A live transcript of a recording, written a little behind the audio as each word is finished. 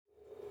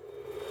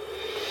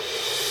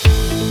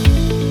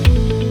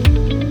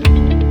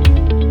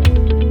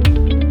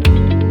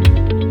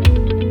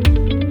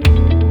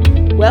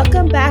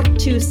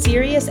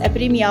Serious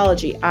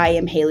Epidemiology. I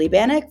am Haley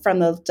Bannock from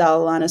the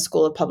Dalla Lana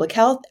School of Public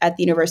Health at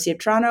the University of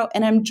Toronto,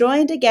 and I'm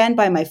joined again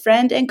by my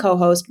friend and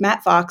co-host,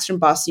 Matt Fox from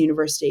Boston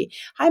University.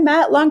 Hi,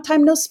 Matt. Long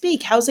time no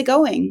speak. How's it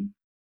going?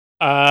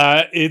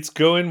 It's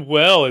going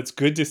well. It's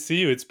good to see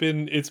you. It's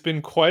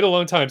been quite a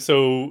long time.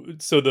 So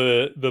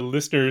the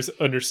listeners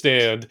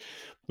understand,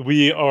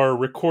 we are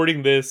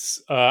recording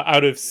this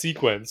out of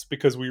sequence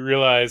because we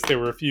realized there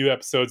were a few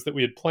episodes that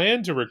we had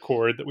planned to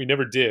record that we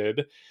never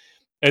did.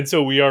 And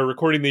so we are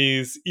recording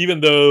these,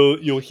 even though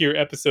you'll hear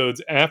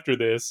episodes after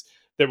this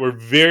that were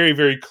very,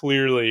 very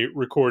clearly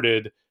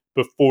recorded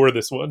before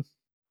this one.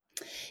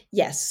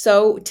 Yes.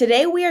 So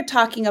today we are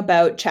talking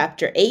about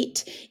Chapter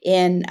 8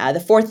 in the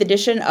fourth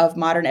edition of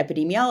Modern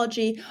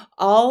Epidemiology.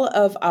 All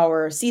of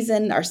our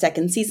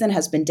second season,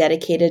 has been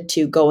dedicated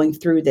to going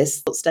through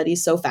this study,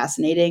 so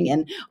fascinating,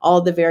 and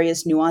all the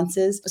various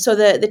nuances. So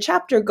the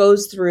chapter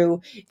goes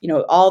through,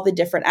 all the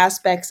different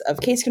aspects of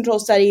case control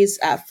studies.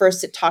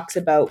 First, it talks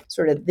about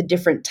sort of the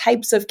different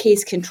types of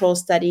case control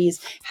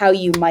studies, how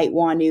you might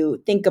want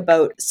to think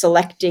about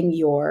selecting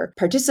your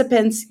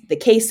participants, the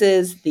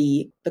cases,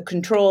 the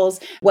controls,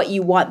 what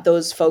you want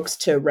those folks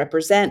to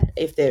represent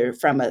if they're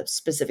from a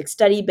specific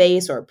study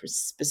base or a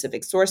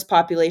specific source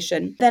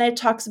population. Then it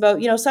talks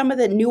about, some of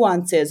the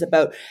nuances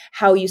about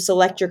how you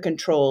select your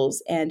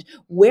controls and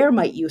where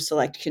might you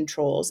select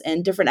controls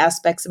and different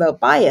aspects about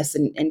bias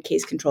in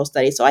case control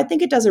studies. So I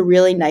think it does a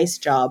really nice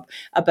job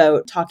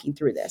about talking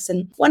through this.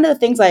 And one of the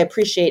things I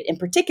appreciate in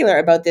particular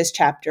about this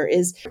chapter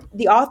is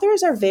the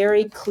authors are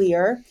very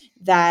clear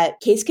that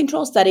case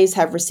control studies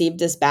have received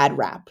this bad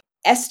rap.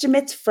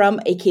 Estimates from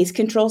a case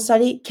control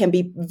study can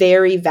be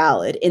very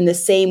valid in the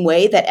same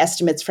way that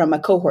estimates from a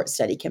cohort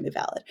study can be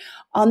valid.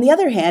 On the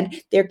other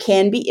hand, there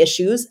can be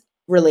issues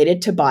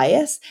related to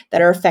bias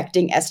that are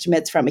affecting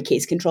estimates from a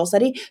case control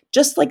study,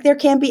 just like there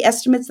can be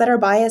estimates that are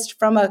biased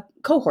from a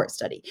cohort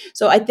study.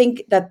 So I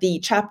think that the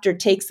chapter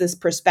takes this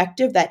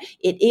perspective that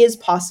it is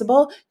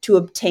possible to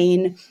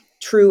obtain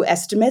true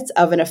estimates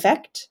of an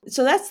effect.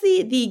 So that's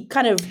the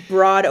kind of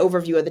broad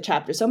overview of the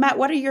chapter. So Matt,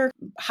 what are your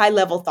high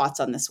level thoughts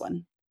on this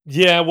one?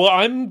 Yeah, well,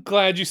 I'm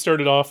glad you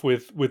started off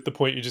with the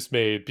point you just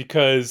made,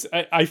 because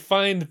I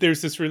find that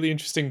there's this really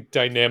interesting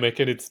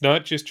dynamic, and it's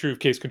not just true of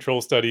case control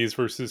studies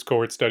versus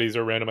cohort studies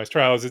or randomized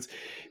trials.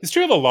 It's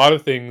true of a lot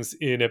of things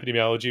in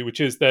epidemiology,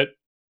 which is that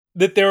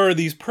there are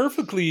these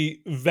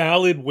perfectly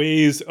valid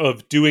ways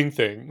of doing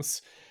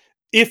things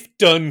if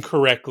done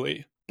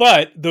correctly.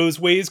 But those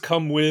ways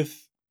come with,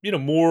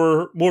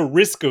 more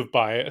risk of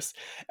bias,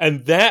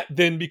 and that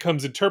then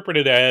becomes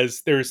interpreted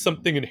as there's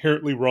something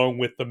inherently wrong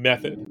with the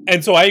method.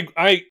 And so I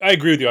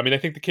agree with you. I mean, I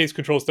think the case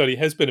control study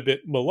has been a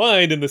bit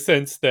maligned in the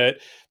sense that,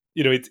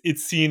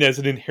 it's seen as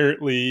an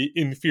inherently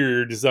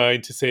inferior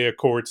design to, say, a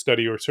cohort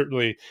study, or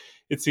certainly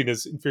it's seen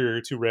as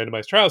inferior to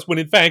randomized trials, when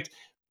in fact,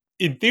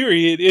 in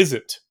theory, it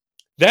isn't.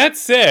 That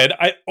said,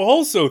 I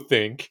also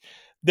think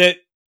that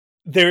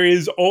there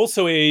is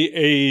also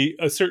a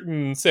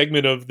certain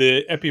segment of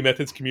the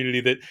epimethods community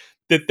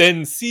that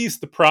then sees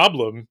the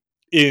problem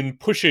in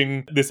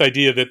pushing this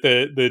idea that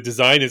the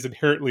design is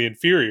inherently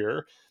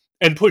inferior,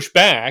 and push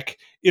back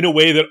in a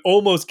way that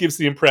almost gives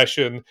the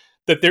impression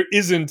that there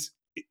isn't,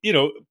 you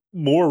know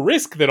more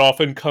risk that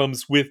often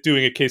comes with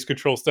doing a case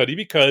control study,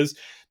 because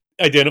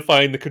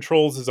identifying the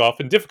controls is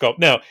often difficult.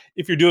 Now,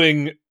 if you're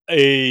doing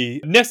a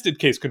nested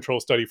case control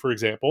study, for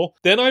example,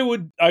 then I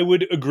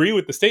would agree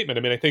with the statement.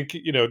 I mean, I think,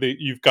 that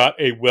you've got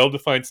a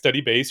well-defined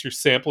study base. Your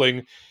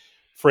sampling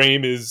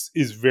frame is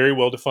very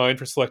well defined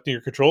for selecting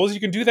your controls. You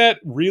can do that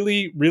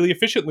really, really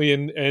efficiently,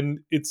 and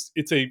it's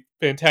a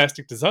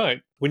fantastic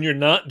design. When you're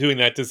not doing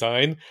that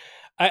design,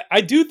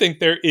 I do think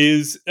there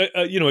is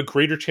a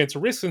greater chance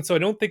of risk, and so I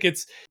don't think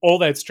it's all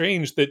that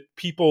strange that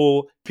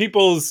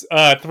people's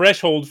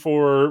threshold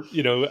for,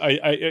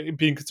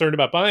 being concerned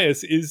about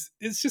bias is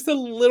just a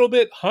little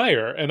bit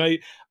higher, and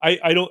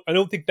I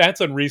don't think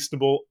that's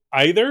unreasonable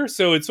either.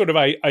 So it's sort of,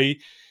 I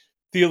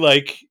feel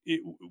like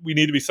we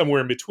need to be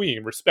somewhere in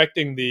between,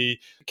 respecting the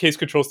case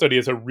control study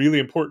as a really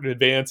important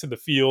advance in the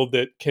field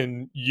that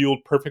can yield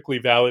perfectly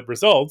valid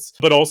results,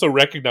 but also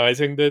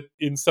recognizing that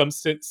in some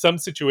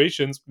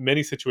situations,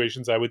 many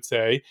situations, I would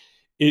say,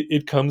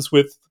 it comes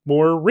with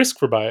more risk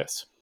for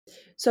bias.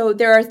 So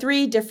there are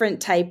three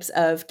different types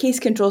of case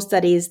control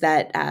studies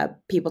that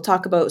people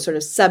talk about, sort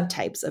of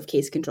subtypes of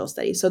case control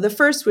studies. So the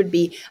first would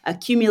be a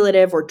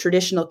cumulative or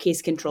traditional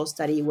case control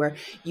study, where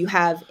you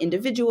have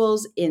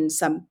individuals in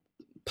some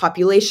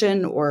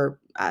population or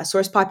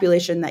source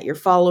population that you're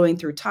following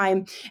through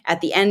time.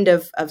 At the end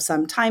of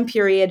some time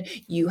period,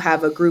 you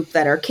have a group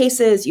that are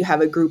cases, you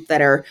have a group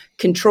that are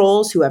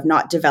controls who have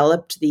not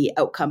developed the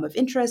outcome of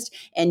interest,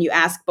 and you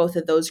ask both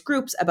of those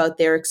groups about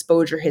their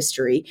exposure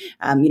history.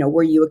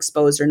 Were you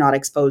exposed or not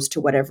exposed to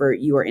whatever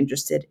you are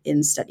interested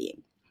in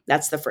studying?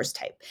 That's the first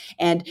type.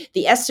 And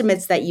the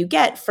estimates that you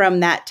get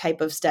from that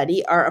type of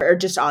study are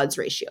just odds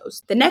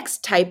ratios. The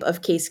next type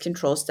of case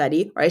control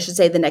study, or I should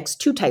say the next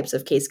two types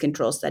of case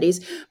control studies,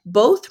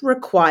 both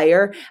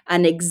require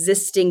an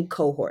existing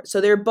cohort.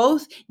 So they're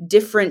both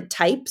different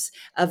types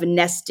of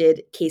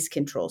nested case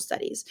control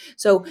studies.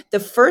 So the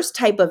first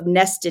type of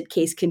nested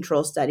case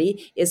control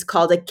study is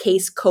called a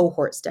case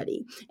cohort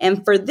study.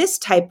 And for this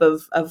type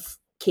of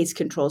case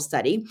control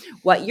study,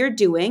 what you're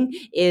doing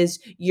is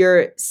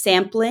you're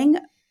sampling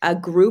a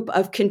group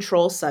of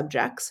control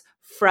subjects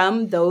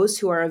from those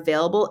who are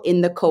available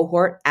in the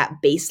cohort at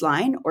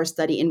baseline or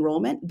study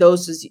enrollment.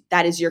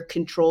 That is your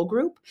control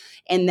group.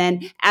 And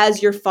then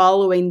as you're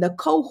following the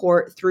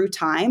cohort through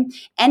time,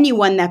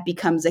 anyone that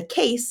becomes a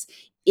case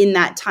in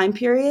that time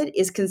period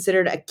is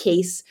considered a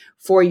case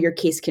for your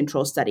case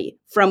control study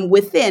from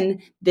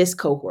within this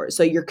cohort.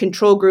 So your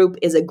control group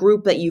is a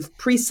group that you've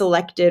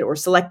pre-selected or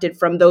selected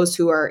from those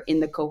who are in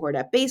the cohort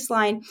at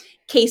baseline.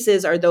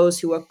 Cases are those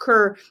who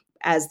occur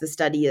as the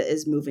study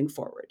is moving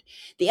forward.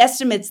 The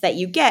estimates that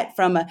you get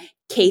from a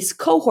case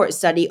cohort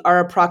study are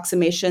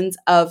approximations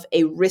of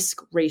a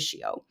risk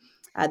ratio.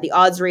 The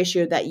odds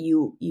ratio that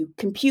you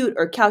compute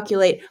or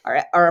calculate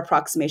are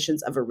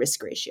approximations of a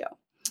risk ratio.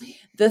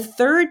 The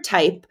third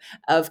type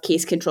of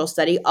case control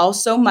study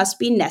also must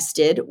be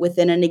nested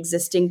within an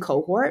existing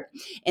cohort,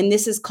 and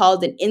this is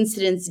called an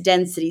incidence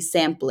density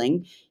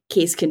sampling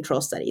case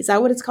control study. Is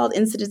that what it's called?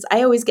 Incidence?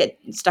 I always get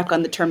stuck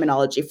on the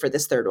terminology for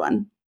this third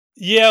one.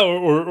 Yeah,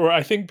 or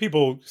I think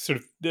people sort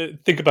of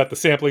think about the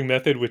sampling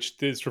method,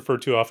 which is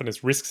referred to often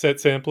as risk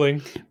set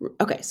sampling.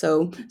 Okay,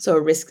 so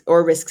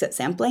risk set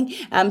sampling.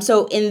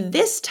 So in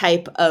this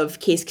type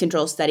of case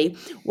control study,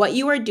 what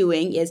you are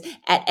doing is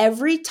at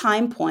every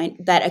time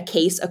point that a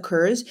case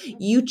occurs,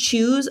 you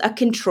choose a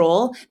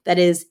control that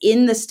is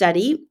in the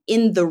study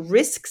in the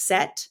risk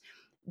set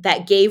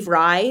that gave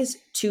rise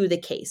to the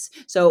case.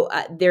 So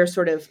they're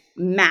sort of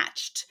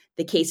matched.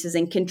 The cases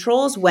and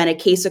controls. When a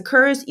case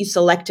occurs, you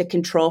select a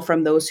control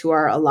from those who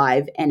are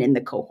alive and in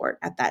the cohort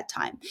at that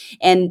time.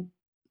 And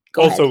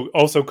go ahead.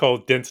 Also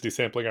called density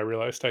sampling. I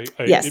realized.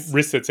 Yes.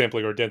 Risk set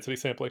sampling or density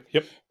sampling.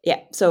 Yep. Yeah.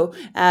 So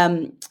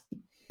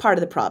part of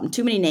the problem.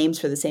 Too many names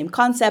for the same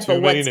concept. Too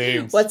many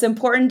names. What's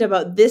important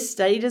about this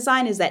study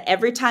design is that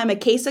every time a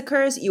case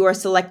occurs, you are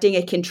selecting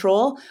a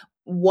control,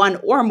 one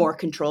or more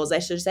controls, I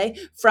should say,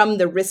 from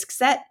the risk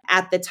set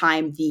at the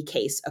time the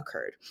case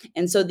occurred.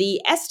 And so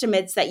the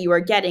estimates that you are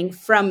getting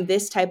from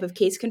this type of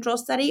case control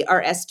study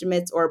are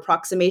estimates or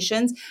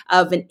approximations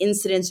of an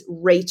incidence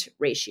rate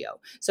ratio.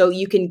 So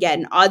you can get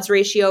an odds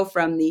ratio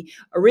from the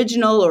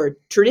original or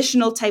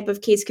traditional type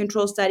of case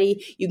control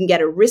study. You can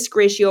get a risk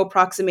ratio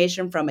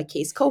approximation from a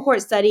case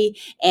cohort study,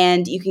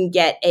 and you can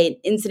get an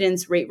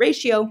incidence rate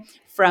ratio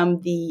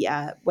from the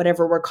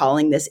whatever we're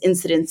calling this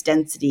incidence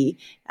density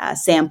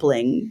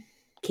sampling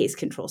case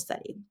control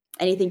study.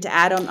 Anything to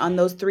add on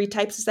those three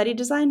types of study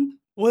design?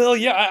 Well,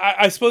 yeah,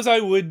 I suppose I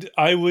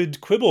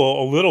would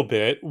quibble a little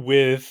bit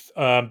with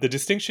the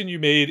distinction you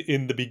made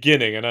in the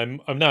beginning, and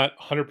I'm not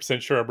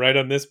 100% sure I'm right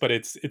on this, but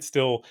it's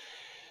still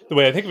the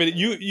way I think of it.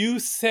 You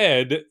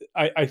said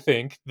I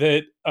think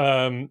that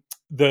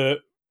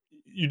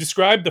you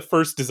described the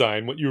first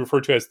design, what you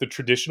refer to as the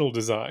traditional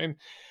design,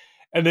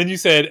 and then you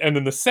said, and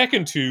then the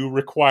second two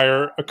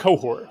require a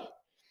cohort.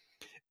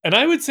 And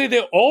I would say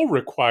they all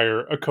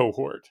require a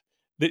cohort.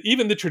 That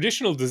even the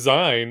traditional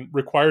design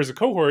requires a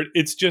cohort.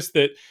 It's just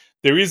that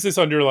there is this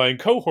underlying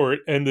cohort,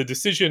 and the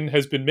decision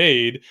has been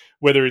made,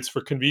 whether it's for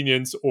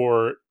convenience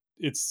or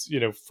it's,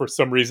 for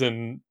some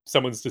reason,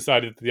 someone's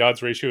decided that the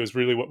odds ratio is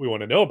really what we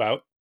want to know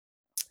about.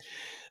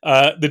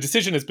 The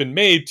decision has been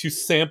made to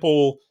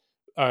sample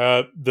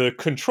the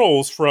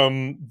controls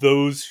from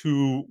those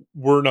who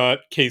were not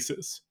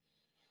cases.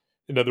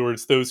 In other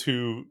words, those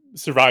who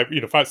survive,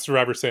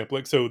 survivor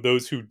sampling. So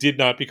those who did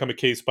not become a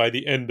case by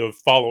the end of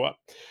follow-up.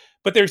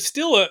 But there's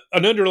still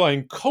an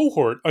underlying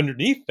cohort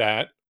underneath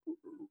that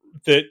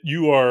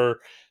you are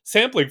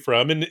sampling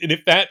from. And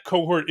if that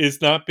cohort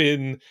has not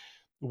been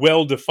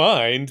well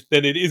defined,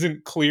 then it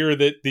isn't clear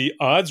that the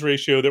odds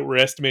ratio that we're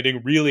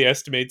estimating really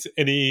estimates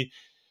any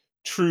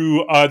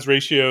true odds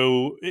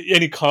ratio,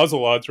 any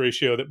causal odds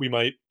ratio that we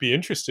might be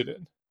interested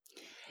in.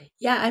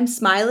 Yeah, I'm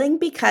smiling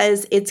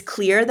because it's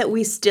clear that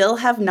we still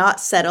have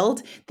not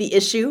settled the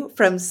issue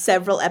from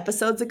several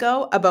episodes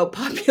ago about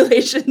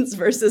populations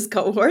versus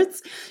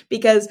cohorts.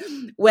 Because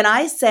when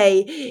I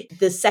say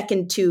the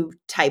second two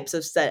types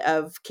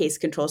of case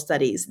control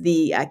studies,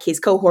 the case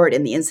cohort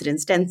and the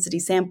incidence density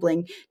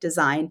sampling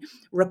design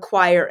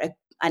require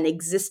an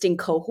existing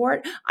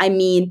cohort, I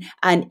mean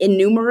an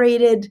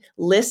enumerated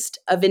list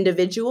of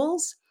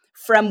individuals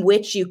from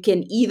which you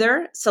can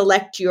either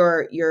select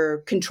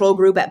your control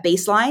group at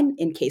baseline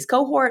in case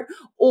cohort,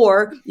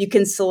 or you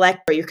can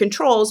select your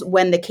controls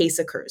when the case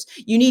occurs.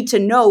 You need to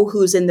know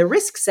who's in the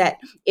risk set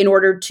in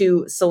order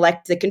to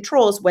select the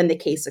controls when the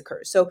case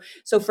occurs.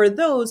 So for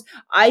those,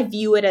 I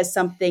view it as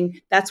something,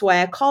 that's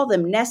why I call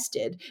them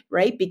nested,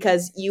 right?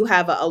 Because you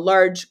have a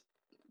large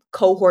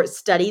cohort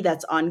study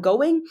that's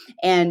ongoing.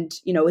 And,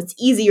 it's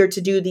easier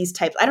to do these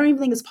types. I don't even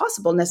think it's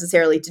possible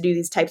necessarily to do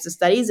these types of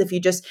studies if you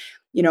just,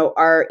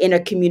 are in a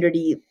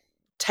community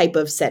type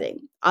of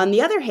setting. On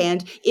the other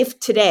hand, if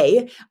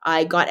today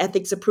I got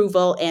ethics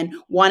approval and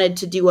wanted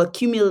to do a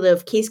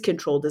cumulative case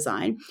control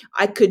design,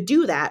 I could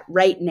do that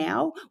right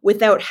now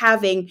without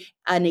having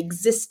an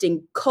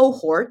existing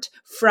cohort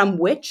from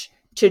which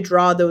to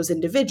draw those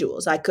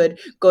individuals. I could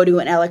go to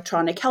an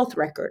electronic health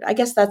record. I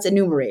guess that's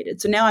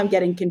enumerated. So now I'm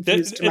getting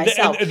confused to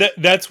myself.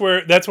 That's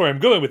where I'm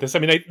going with this. I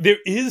mean, there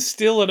is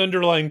still an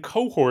underlying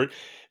cohort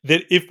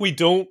that if we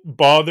don't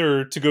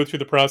bother to go through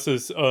the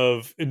process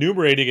of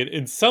enumerating it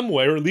in some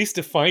way, or at least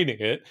defining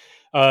it,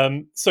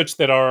 such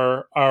that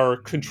our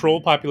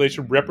control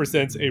population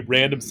represents a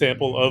random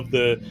sample of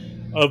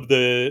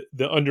the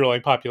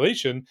underlying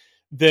population,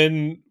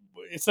 then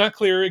it's not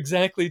clear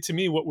exactly to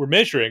me what we're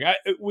measuring.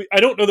 I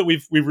don't know that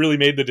we've really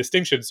made the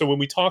distinction. So when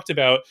we talked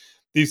about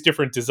these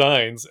different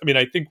designs, I mean,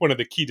 I think one of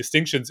the key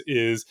distinctions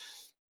is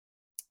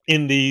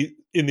in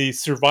the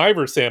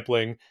survivor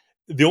sampling,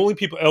 the only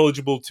people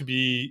eligible to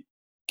be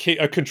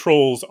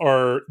controls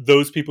are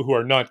those people who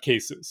are not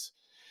cases.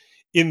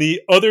 In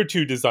the other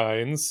two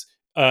designs,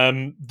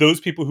 those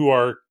people who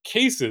are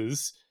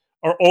cases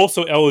are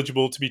also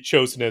eligible to be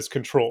chosen as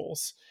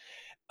controls.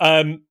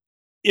 Um,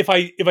 if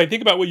I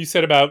think about what you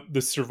said about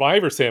the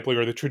survivor sampling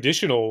or the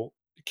traditional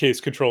case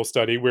control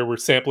study where we're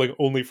sampling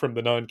only from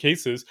the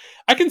non-cases,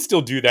 I can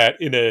still do that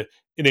in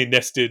a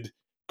nested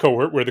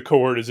cohort where the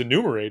cohort is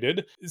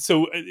enumerated.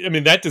 So I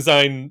mean that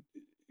design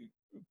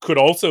could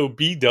also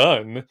be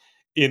done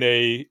in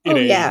a in Oh,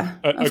 a yeah,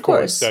 a of cohort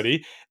course.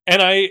 study.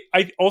 And I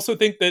also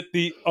think that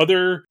the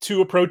other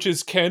two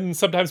approaches can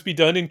sometimes be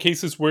done in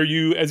cases where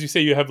you, as you say,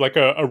 you have like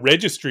a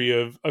registry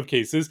of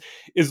cases,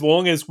 as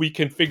long as we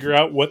can figure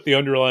out what the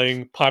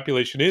underlying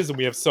population is and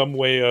we have some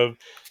way of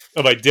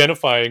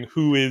identifying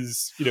who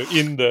is,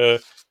 in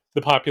the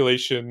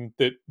population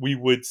that we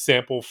would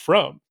sample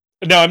from.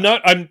 Now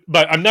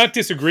I'm not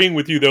disagreeing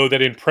with you though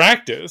that in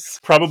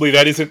practice probably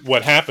that isn't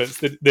what happens,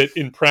 that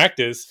in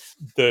practice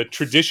the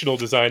traditional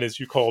design as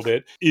you called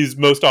it is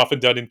most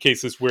often done in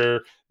cases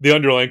where the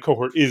underlying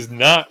cohort is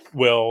not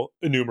well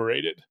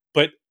enumerated.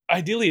 But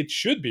ideally it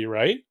should be,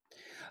 right?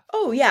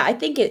 Oh yeah, I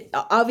think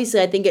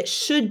it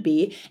should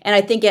be, and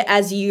I think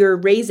as you're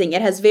raising,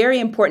 it has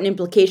very important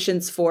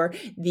implications for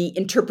the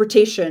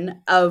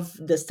interpretation of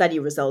the study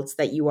results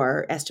that you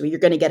are estimating. You're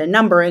going to get a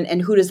number,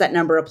 and who does that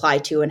number apply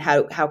to, and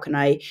how can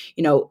I,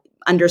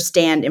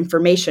 understand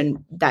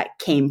information that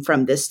came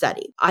from this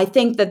study? I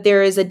think that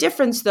there is a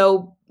difference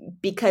though,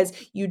 because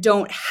you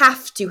don't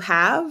have to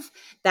have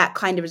that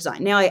kind of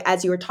design. Now,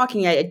 as you were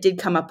talking, I did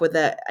come up with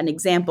an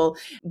example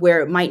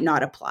where it might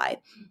not apply.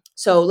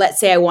 So let's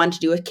say I want to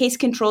do a case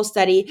control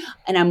study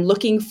and I'm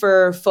looking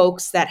for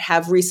folks that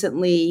have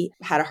recently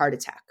had a heart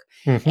attack.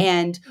 Mm-hmm.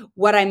 And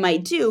what I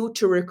might do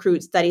to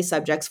recruit study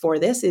subjects for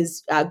this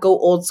is go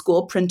old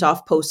school, print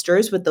off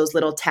posters with those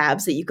little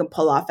tabs that you can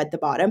pull off at the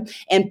bottom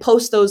and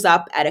post those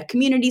up at a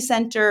community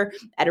center,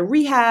 at a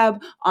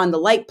rehab, on the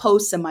light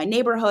posts in my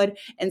neighborhood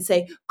and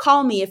say,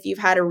 call me if you've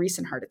had a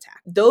recent heart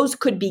attack. Those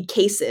could be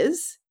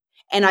cases,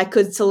 and I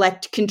could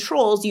select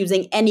controls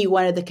using any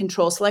one of the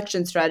control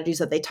selection strategies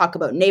that they talk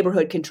about: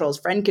 neighborhood controls,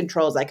 friend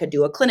controls. I could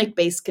do a clinic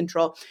based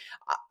control.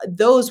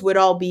 Those would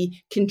all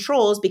be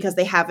controls because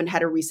they haven't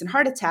had a recent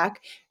heart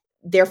attack.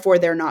 Therefore,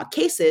 they're not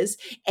cases.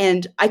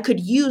 And I could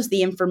use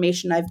the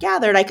information I've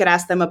gathered. I could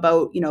ask them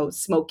about,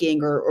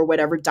 smoking or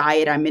whatever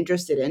diet I'm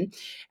interested in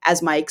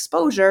as my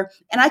exposure.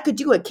 And I could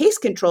do a case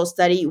control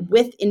study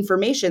with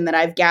information that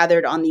I've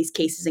gathered on these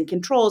cases and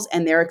controls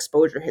and their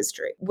exposure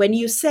history. When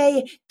you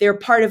say they're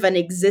part of an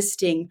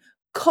existing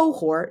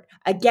cohort,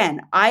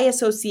 again, I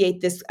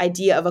associate this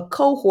idea of a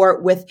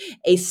cohort with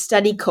a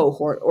study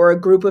cohort or a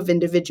group of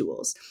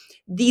individuals.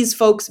 These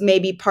folks may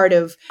be part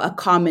of a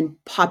common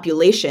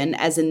population,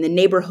 as in the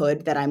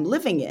neighborhood that I'm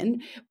living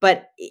in,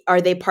 but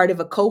are they part of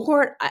a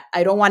cohort?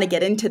 I don't want to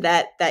get into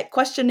that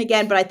question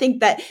again, but I think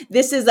that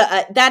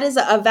that is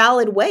a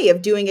valid way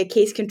of doing a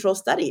case control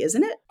study,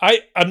 isn't it?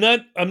 I'm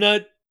not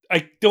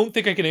I don't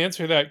think I can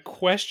answer that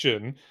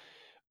question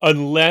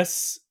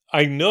unless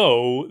I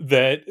know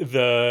that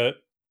the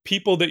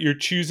people that you're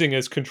choosing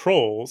as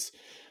controls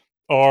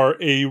are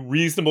a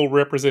reasonable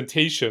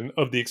representation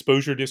of the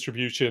exposure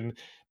distribution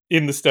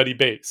in the study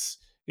base,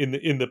 in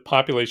the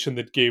population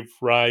that gave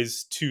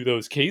rise to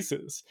those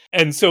cases.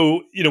 And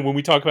so, when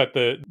we talk about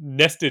the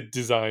nested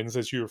designs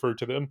as you refer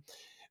to them,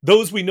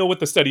 those we know what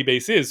the study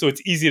base is, so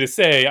it's easy to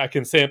say I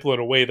can sample in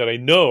a way that I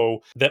know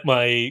that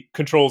my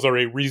controls are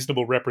a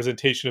reasonable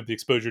representation of the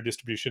exposure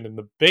distribution in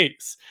the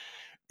base.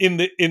 In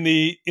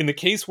the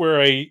case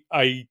where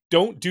I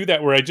don't do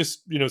that, where I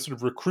just sort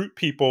of recruit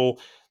people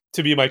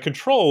to be my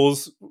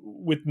controls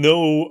with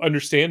no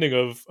understanding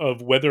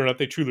of whether or not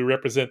they truly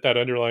represent that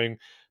underlying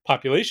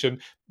population,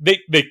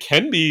 they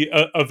can be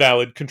a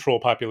valid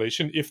control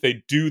population if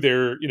they do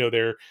their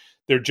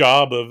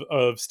job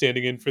of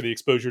standing in for the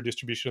exposure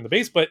distribution in the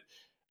base. But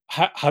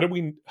how do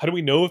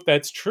we know if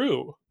that's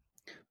true?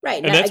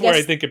 Right. And Now, I that's where I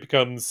guess think it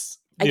becomes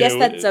I guess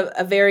that's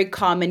a very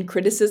common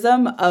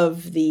criticism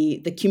of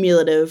the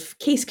cumulative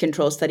case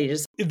control study.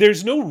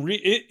 There's no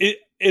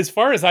as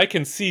far as I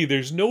can see,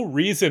 there's no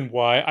reason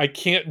why I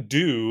can't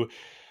do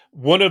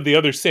one of the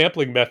other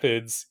sampling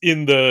methods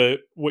in the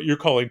what you're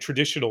calling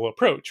traditional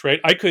approach, right?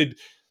 I could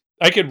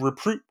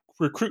recruit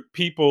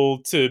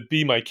people to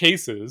be my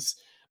cases,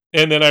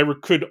 and then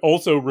could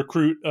also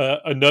recruit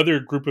another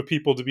group of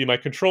people to be my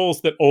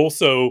controls that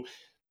also,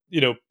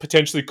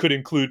 potentially could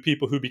include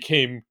people who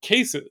became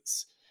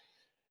cases,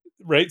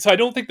 right? So I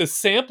don't think the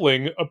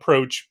sampling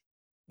approach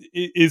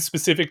is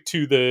specific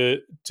to the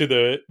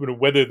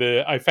whether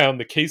the I found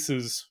the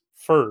cases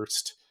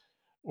first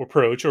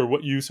approach, or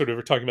what you sort of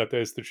are talking about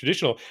as the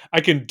traditional.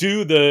 I can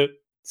do the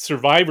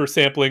survivor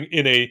sampling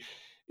in a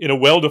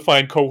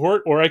well-defined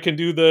cohort, or I can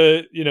do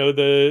the Yeah.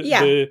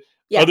 the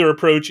Yeah. other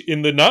approach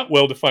in the not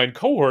well-defined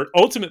cohort.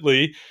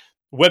 Ultimately,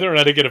 whether or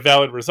not I get a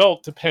valid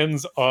result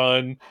depends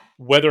on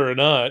whether or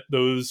not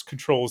those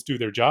controls do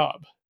their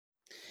job.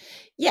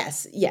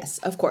 Yes, yes,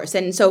 of course.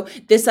 And so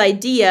this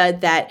idea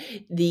that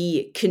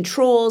the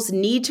controls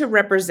need to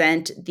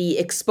represent the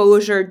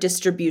exposure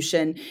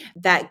distribution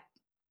that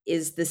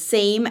is the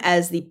same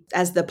as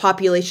the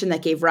population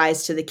that gave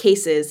rise to the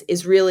cases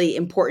is really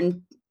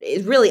important.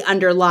 It really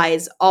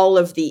underlies all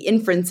of the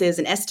inferences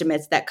and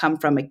estimates that come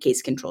from a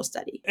case control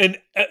study. And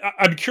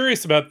I'm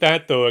curious about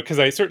that, though, because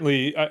I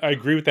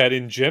agree with that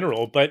in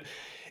general. But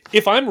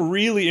if I'm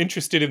really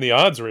interested in the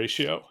odds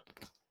ratio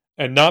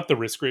and not the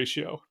risk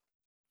ratio,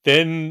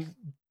 then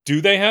do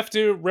they have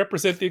to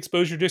represent the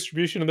exposure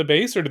distribution in the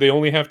base, or do they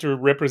only have to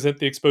represent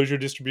the exposure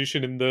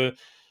distribution in the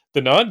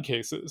non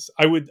cases?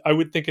 I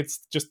would think it's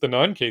just the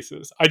non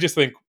cases. I just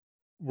think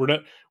we're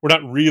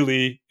not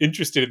really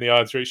interested in the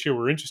odds ratio.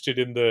 We're interested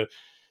in the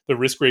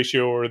risk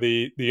ratio, or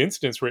the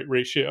incidence rate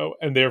ratio,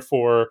 and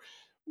therefore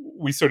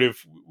we sort of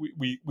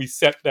we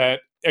set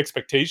that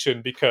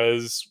expectation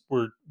because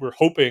we're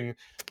hoping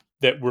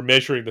that we're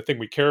measuring the thing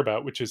we care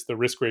about, which is the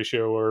risk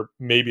ratio or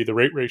maybe the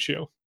rate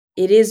ratio.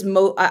 It is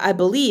I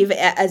believe,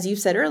 as you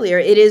said earlier,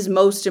 it is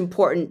most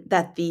important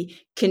that the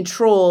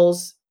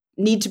controls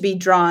need to be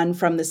drawn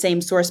from the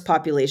same source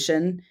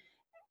population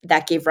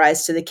that gave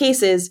rise to the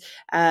cases,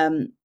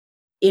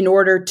 in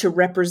order to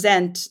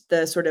represent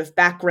the sort of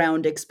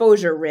background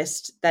exposure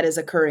risk that is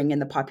occurring in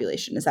the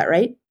population. Is that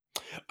right?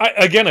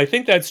 I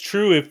think that's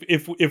true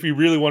if we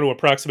really want to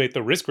approximate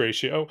the risk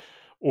ratio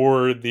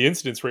or the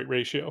incidence rate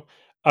ratio.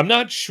 I'm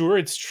not sure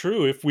it's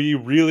true if we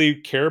really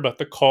care about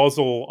the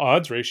causal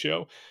odds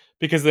ratio,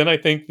 because then I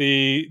think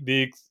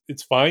the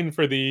it's fine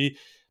for the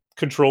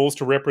controls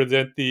to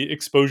represent the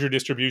exposure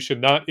distribution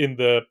not in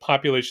the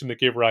population that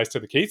gave rise to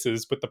the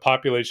cases, but the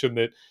population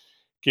that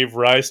gave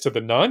rise to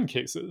the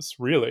non-cases,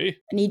 really.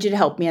 I need you to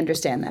help me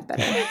understand that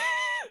better.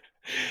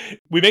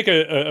 We make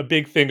a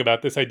big thing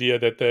about this idea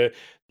that the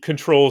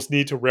controls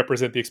need to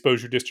represent the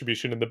exposure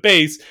distribution in the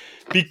base,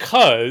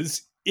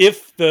 because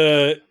if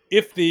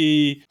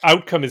the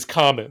outcome is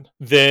common,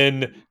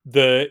 then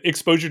the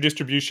exposure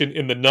distribution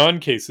in the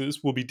non-cases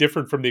will be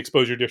different from the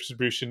exposure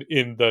distribution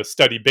in the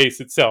study base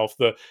itself,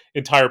 the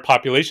entire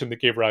population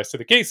that gave rise to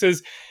the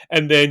cases,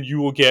 and then you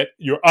will get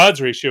your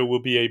odds ratio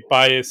will be a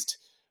biased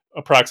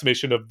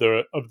approximation of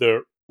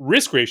the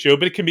risk ratio,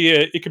 but it can be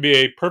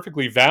a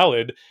perfectly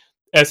valid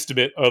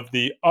estimate of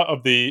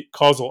the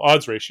causal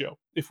odds ratio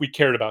if we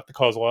cared about the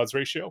causal odds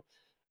ratio.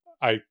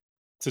 I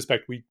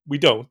suspect we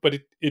don't, but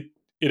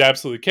it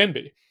absolutely can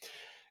be.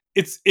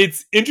 It's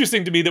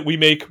interesting to me that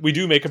we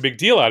do make a big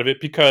deal out of it,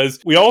 because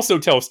we also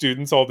tell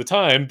students all the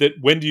time that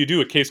when do you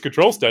do a case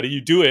control study? You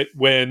do it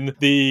when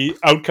the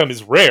outcome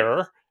is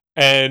rare,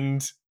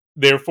 and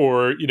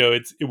therefore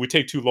it would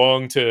take too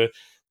long to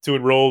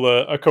enroll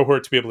a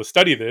cohort to be able to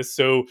study this.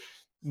 So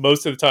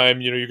most of the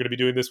time, you're going to be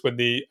doing this when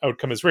the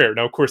outcome is rare.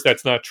 Now, of course,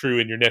 that's not true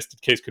in your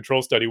nested case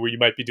control study, where you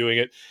might be doing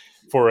it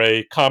for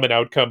a common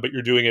outcome, but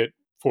you're doing it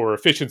for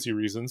efficiency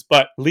reasons.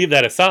 But leave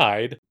that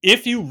aside.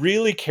 If you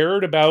really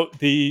cared about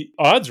the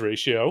odds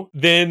ratio,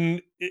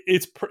 then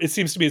it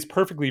seems to me it's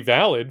perfectly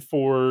valid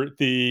for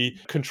the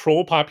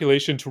control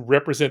population to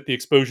represent the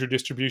exposure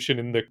distribution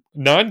in the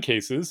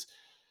non-cases,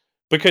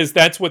 because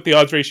that's what the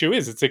odds ratio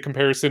is. It's a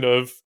comparison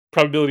of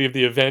probability of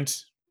the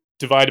event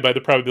divided by the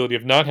probability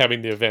of not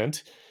having the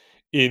event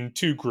in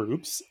two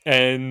groups,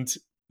 and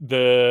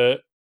the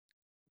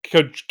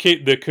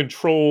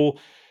control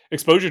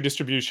exposure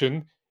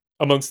distribution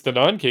amongst the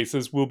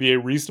non-cases will be a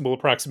reasonable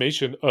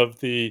approximation of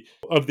the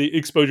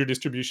exposure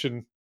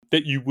distribution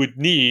that you would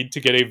need to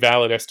get a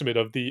valid estimate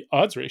of the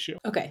odds ratio.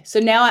 Okay, so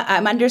now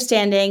I'm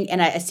understanding,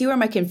 and I see where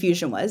my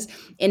confusion was.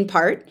 In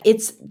part,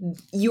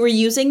 you were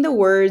using the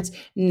words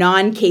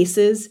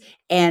non-cases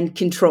and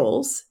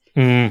controls.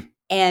 Mm.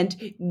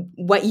 And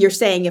what you're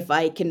saying, if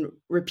I can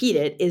repeat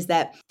it, is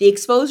that the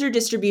exposure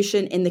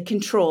distribution in the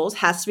controls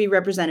has to be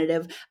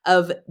representative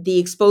of the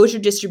exposure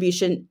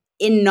distribution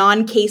in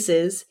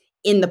non-cases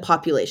in the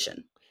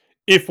population.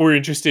 if we're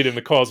interested in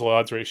the causal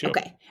odds ratio.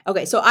 Okay.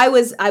 Okay. So I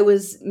was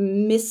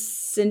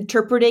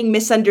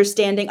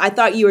misunderstanding. I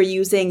thought you were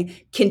using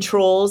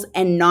controls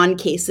and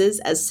non-cases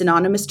as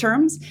synonymous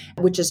terms,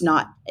 which is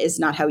not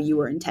how you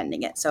were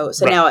intending it. So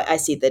Right. now I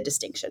see the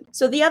distinction.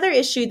 So the other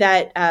issue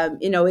that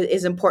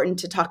is important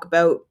to talk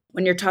about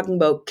when you're talking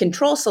about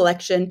control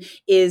selection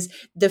is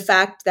the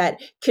fact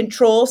that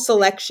controls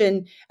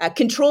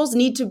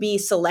need to be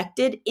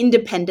selected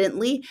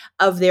independently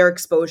of their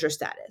exposure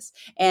status.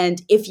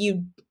 And if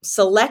you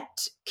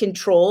select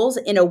controls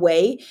in a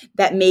way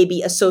that may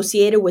be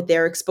associated with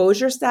their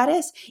exposure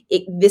status,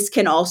 this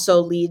can also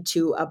lead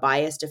to a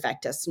biased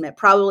effect estimate.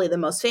 Probably the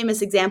most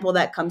famous example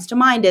that comes to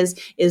mind is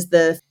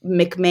the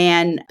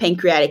McMahon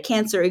pancreatic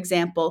cancer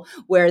example,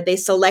 where they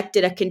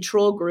selected a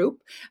control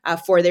group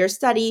for their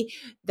study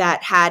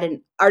that had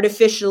an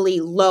artificially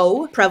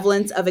low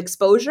prevalence of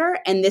exposure,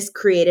 and this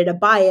created a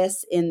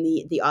bias in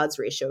the odds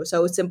ratio.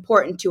 So it's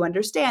important to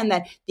understand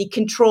that the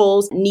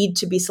controls need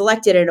to be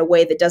selected in a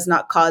way that does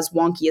not cause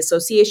wonky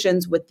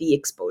associations with the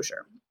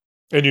exposure.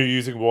 And you're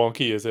using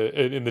wonky as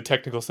in the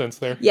technical sense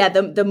there? Yeah,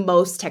 the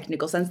most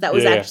technical sense. That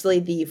was Yeah, yeah. actually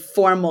the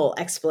formal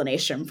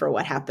explanation for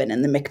what happened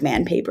in the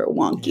McMahon paper, Yep,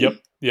 wonky. yep,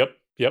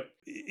 yep.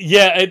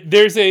 Yeah,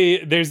 there's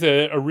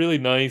a really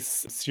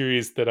nice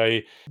series that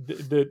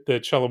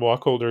that Shalom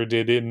Wacholder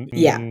did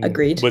Yeah, in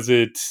agreed. was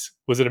it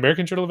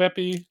American Journal of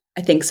Epi?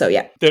 I think so,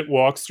 yeah. That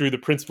walks through the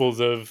principles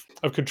of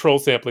control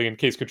sampling and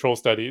case control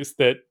studies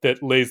that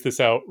lays this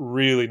out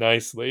really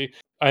nicely.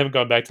 I haven't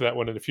gone back to that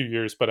one in a few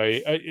years, but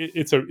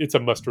it's a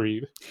must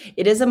read.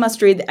 It is a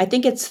must read. I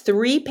think it's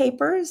 3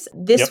 papers.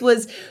 This Yep.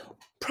 was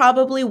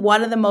probably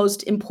one of the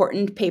most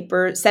important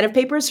set of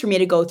papers for me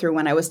to go through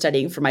when I was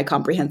studying for my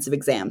comprehensive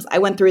exams. I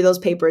went through those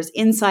papers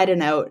inside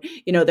and out.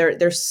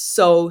 They're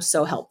so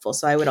helpful.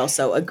 So I would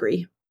also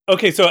agree.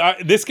 Okay, so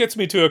this gets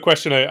me to a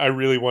question I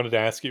really wanted to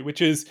ask you,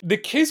 which is the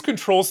case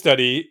control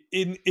study.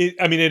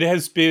 I mean, it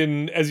has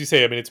been, as you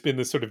say, I mean, it's been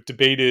this sort of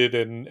debated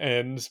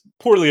and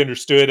poorly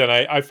understood, and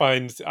I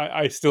find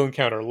I still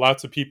encounter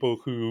lots of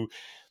people who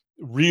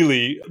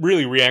really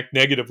react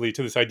negatively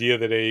to this idea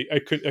that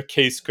a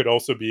case could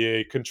also be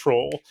a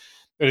control,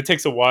 and it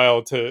takes a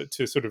while to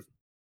sort of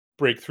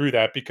break through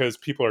that because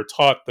people are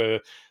taught the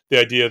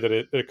idea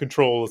that the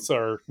controls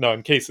are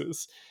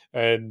non-cases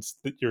and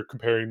that you're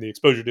comparing the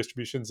exposure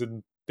distributions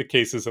in the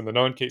cases and the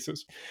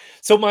non-cases.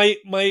 So my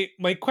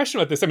question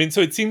about this, I mean,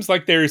 so it seems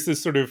like there's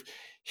this sort of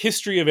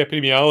history of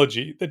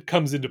epidemiology that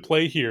comes into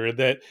play here,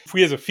 that if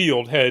we as a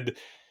field had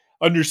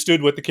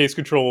understood what the case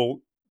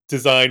control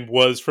design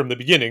was from the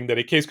beginning, that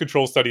a case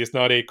control study is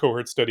not a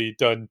cohort study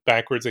done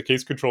backwards. A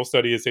case control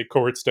study is a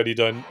cohort study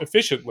done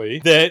efficiently.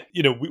 That,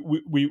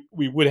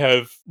 we would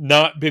have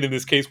not been in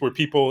this case where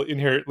people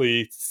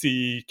inherently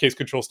see case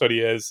control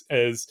study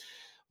as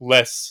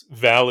less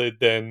valid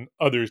than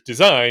other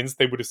designs.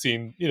 They would have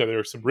seen, there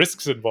are some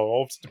risks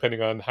involved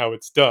depending on how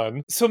it's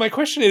done. So my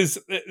question is,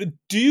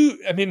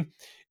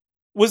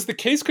 was the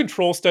case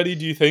control study,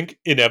 do you think,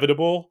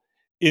 inevitable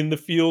in the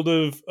field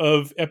of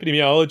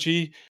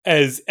epidemiology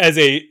as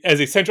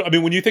a central? I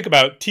mean, when you think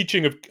about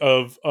teaching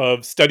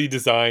of study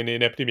design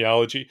in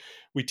epidemiology,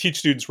 we teach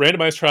students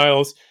randomized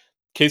trials,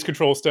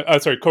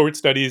 cohort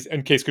studies,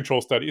 and case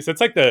control studies. That's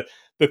like the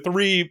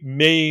 3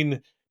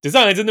 main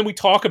designs, and then we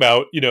talk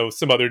about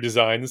some other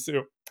designs.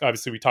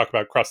 Obviously, we talk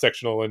about cross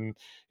sectional and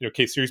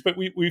case series, but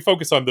we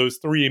focus on those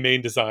 3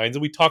 main designs,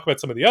 and we talk about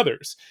some of the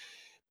others.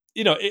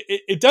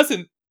 It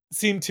doesn't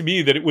seem to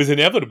me that it was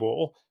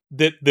inevitable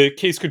that the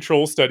case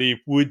control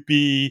study would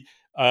become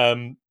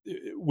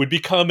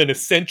an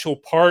essential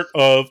part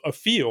of a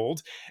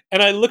field.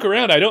 And I look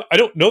around, I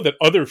don't know that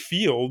other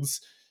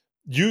fields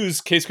use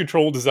case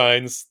control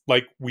designs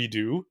like we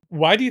do.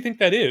 Why do you think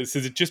that is?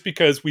 Is it just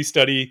because we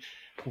study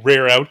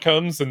rare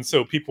outcomes and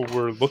so people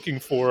were looking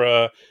for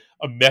a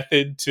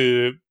method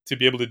to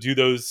be able to do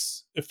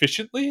those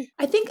efficiently?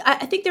 I think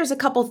there's a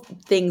couple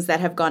things that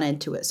have gone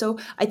into it. So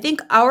I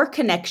think our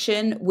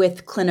connection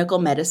with clinical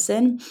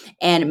medicine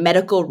and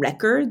medical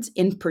records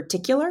in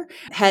particular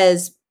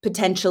has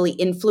potentially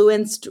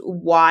influenced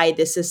why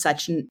this is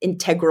such an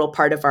integral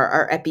part of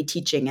our epi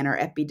teaching and our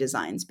epi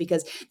designs,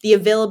 because the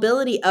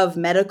availability of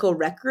medical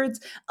records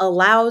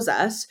allows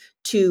us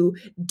to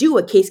do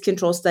a case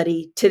control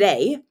study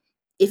today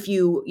if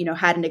you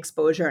had an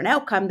exposure and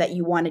outcome that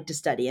you wanted to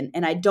study.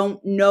 And I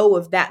don't know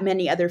of that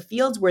many other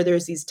fields where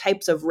there's these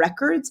types of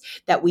records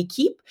that we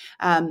keep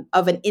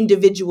of an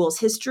individual's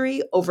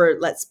history over,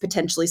 let's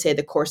potentially say,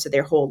 the course of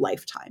their whole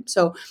lifetime.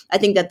 So I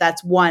think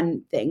that's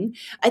one thing.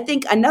 I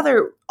think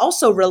another,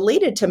 also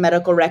related to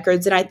medical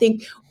records, and I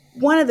think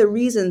one of the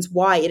reasons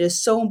why it is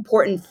so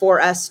important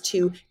for us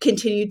to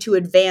continue to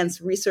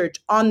advance research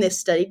on this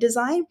study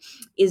design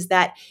is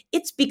that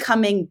it's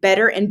becoming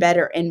better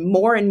and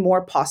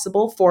more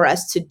possible for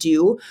us to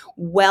do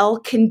well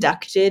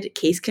conducted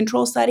case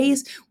control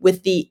studies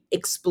with the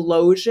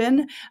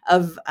explosion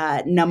of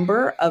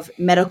number of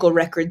medical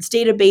records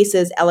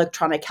databases,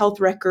 electronic health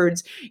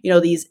records,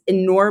 these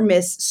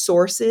enormous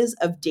sources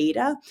of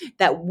data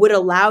that would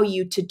allow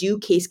you to do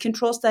case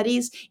control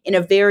studies in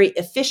a very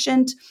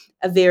efficient,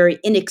 a very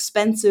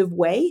inexpensive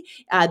way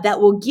that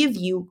will give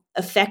you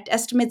effect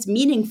estimates,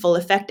 meaningful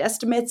effect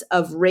estimates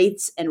of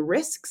rates and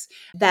risks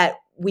that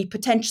we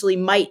potentially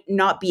might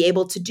not be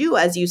able to do,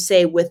 as you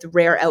say, with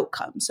rare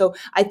outcomes. So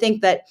I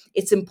think that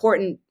it's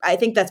important. I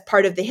think that's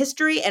part of the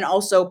history and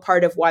also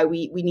part of why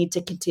we need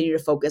to continue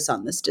to focus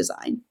on this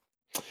design.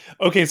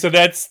 Okay, so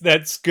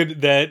that's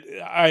good. That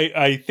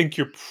I think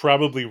you're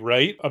probably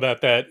right about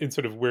that in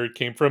sort of where it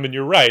came from, and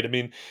you're right. I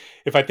mean,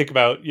 if I think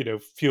about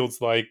fields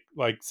like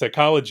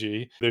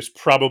psychology, there's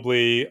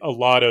probably a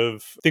lot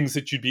of things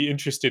that you'd be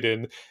interested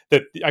in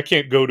that I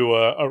can't go to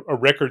a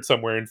record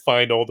somewhere and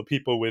find all the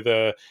people with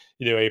a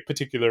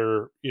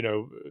particular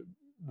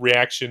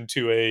reaction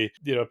to a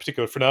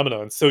particular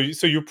phenomenon. So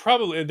you're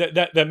probably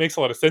that makes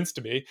a lot of sense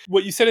to me.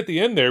 What you said at the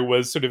end there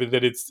was sort of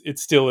that it's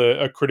still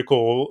a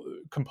critical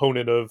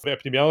component of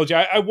epidemiology.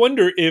 I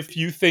wonder if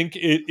you think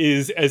it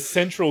is as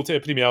central to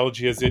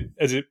epidemiology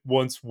as it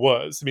once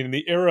was. I mean, in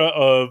the era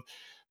of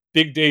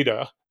big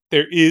data,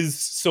 there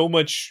is so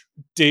much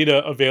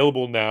data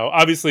available now.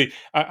 Obviously,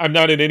 I'm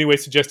not in any way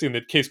suggesting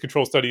that case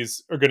control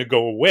studies are going to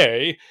go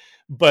away,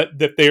 but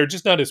that they are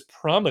just not as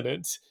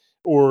prominent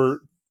or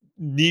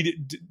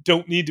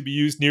don't need to be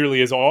used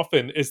nearly as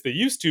often as they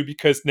used to,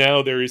 because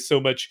now there is so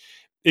much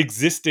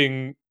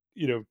existing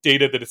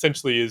data that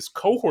essentially is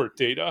cohort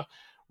data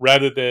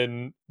rather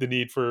than the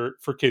need for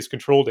case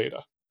control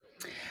data.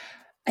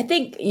 I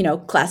think,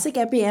 classic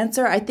epi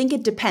answer, I think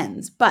it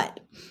depends. But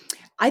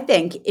I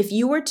think if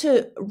you were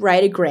to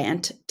write a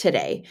grant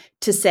today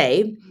to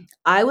say,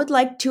 I would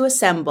like to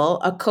assemble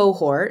a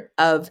cohort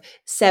of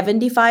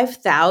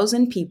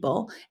 75,000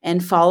 people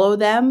and follow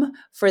them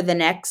for the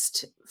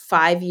next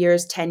 5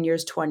 years, 10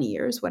 years, 20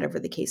 years, whatever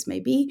the case may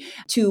be,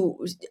 to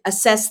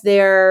assess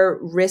their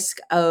risk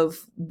of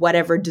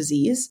whatever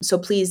disease. So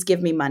please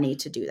give me money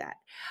to do that.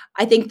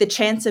 I think the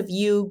chance of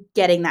you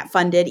getting that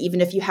funded, even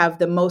if you have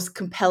the most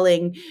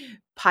compelling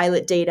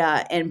pilot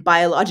data and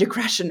biologic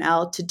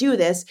rationale to do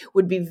this,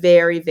 would be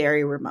very,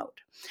 very remote.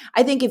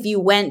 I think if you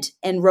went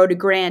and wrote a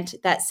grant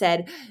that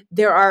said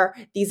there are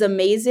these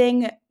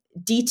amazing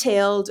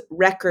detailed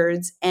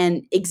records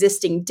and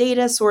existing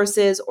data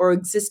sources or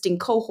existing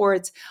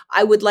cohorts,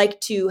 I would like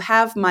to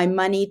have my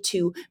money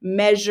to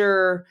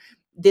measure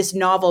this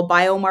novel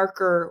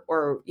biomarker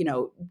or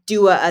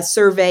do a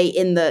survey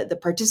in the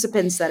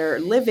participants that are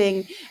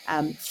living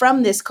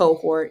from this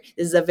cohort.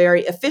 This is a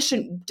very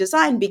efficient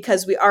design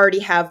because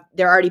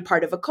they're already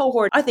part of a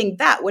cohort. I think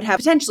that would have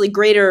potentially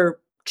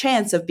greater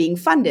chance of being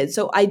funded.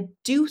 So I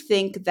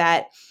think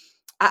that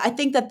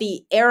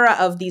the era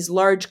of these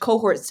large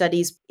cohort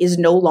studies is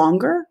no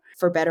longer,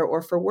 for better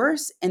or for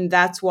worse. And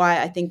that's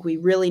why I think we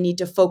really need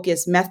to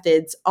focus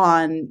methods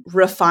on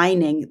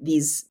refining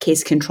these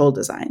case control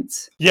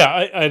designs. Yeah,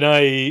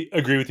 I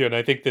agree with you. And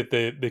I think that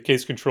the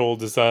case control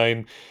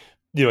design,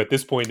 at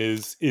this point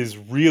is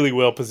really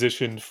well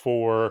positioned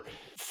for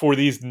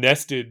these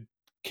nested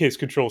case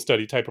control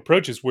study type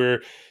approaches where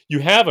you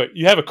have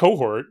a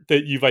cohort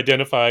that you've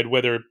identified,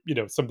 whether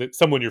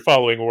someone you're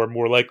following, or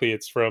more likely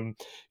it's from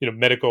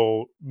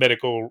medical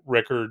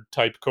record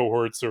type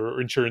cohorts or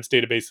insurance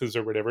databases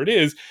or whatever it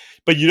is,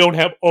 but you don't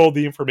have all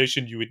the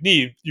information you would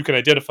need. You can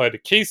identify the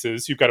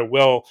cases. You've got a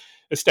well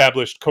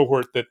established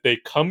cohort that they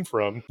come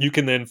from. You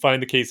can then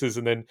find the cases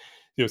and then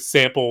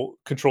sample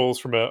controls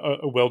from a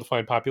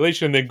well-defined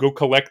population, and then go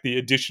collect the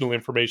additional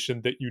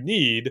information that you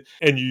need,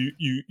 and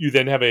you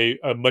then have a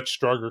much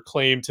stronger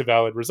claim to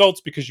valid results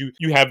because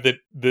you have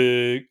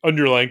the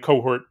underlying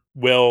cohort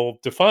well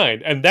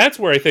defined. And that's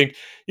where I think,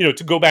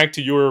 to go back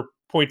to your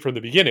point from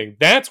the beginning,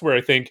 that's where I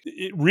think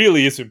it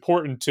really is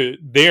important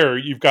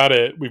we've got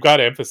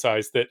to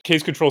emphasize that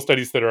case control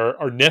studies that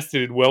are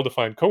nested in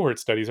well-defined cohort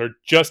studies are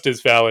just as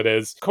valid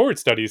as cohort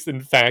studies.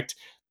 In fact,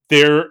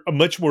 they're a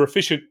much more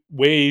efficient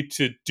way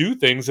to do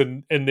things,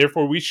 and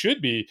therefore we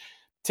should be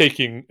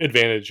taking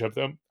advantage of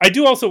them. I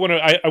do also want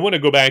to I want to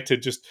go back to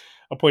just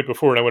a point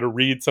before, and I want to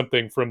read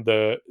something from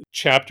the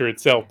chapter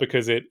itself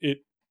because it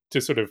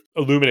just sort of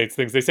illuminates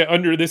things. They say,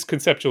 under this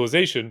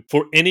conceptualization,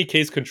 for any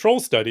case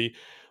control study,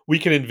 we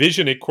can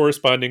envision a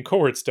corresponding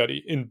cohort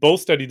study. In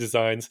both study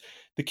designs,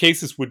 the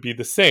cases would be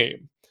the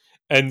same.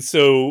 And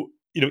so,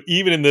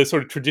 even in the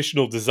sort of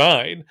traditional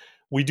design,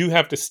 we do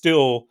have to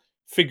still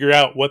figure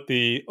out what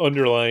the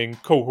underlying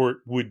cohort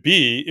would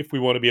be if we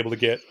want to be able to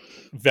get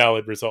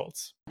valid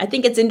results. I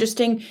think it's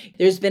interesting.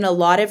 There's been a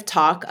lot of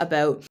talk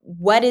about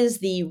what is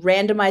the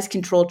randomized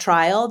control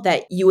trial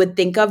that you would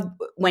think of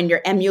when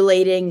you're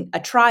emulating a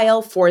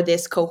trial for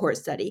this cohort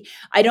study.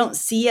 I don't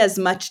see as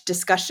much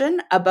discussion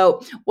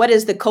about what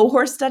does the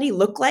cohort study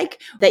look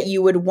like that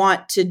you would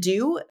want to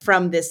do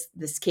from this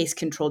case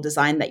control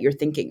design that you're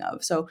thinking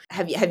of. So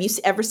have you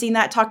ever seen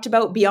that talked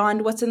about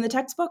beyond what's in the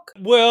textbook?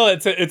 Well,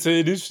 it's an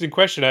interesting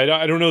question.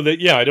 I don't know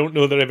that. Yeah, I don't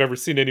know that I've ever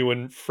seen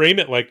anyone frame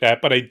it like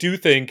that. But I do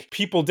think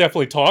people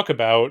definitely talk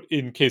about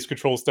in case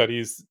control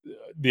studies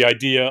the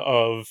idea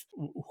of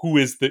who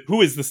is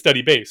the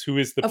study base, who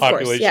is the Of course, yeah.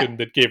 population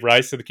that gave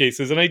rise to the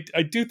cases, and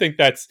I do think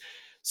that's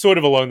sort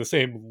of along the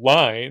same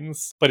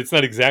lines, but it's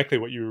not exactly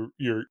what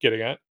you're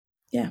getting at.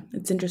 Yeah,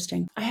 it's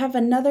interesting. I have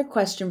another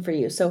question for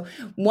you. So,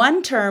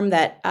 one term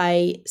that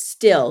I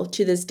still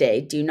to this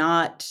day do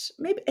not,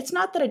 maybe it's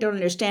not that I don't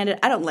understand it,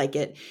 I don't like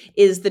it,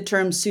 is the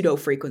term pseudo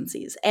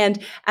frequencies. And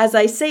as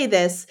I say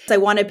this, I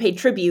want to pay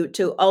tribute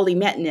to Olli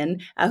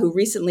Mettinen, who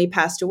recently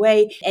passed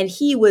away. And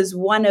he was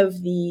one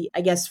of the,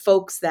 I guess,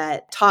 folks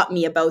that taught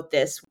me about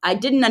this. I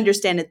didn't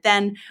understand it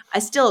then. I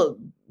still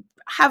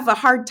have a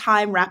hard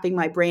time wrapping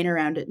my brain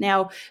around it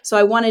now. So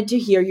I wanted to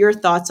hear your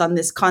thoughts on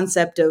this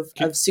concept of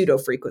pseudo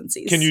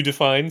frequencies. Can you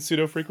define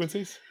pseudo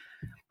frequencies?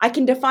 I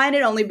can define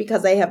it only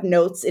because I have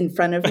notes in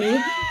front of me.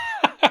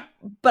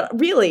 But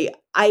really,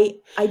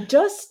 I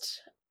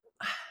just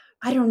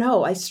I don't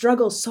know. I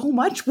struggle so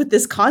much with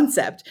this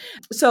concept.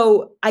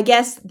 So I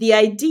guess the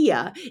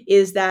idea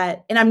is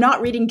that, and I'm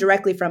not reading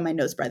directly from my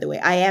notes, by the way.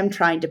 I am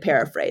trying to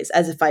paraphrase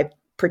as if I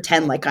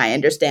pretend like I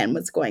understand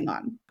what's going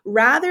on.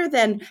 Rather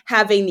than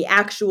having the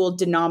actual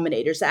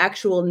denominators, the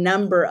actual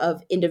number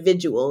of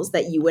individuals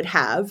that you would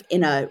have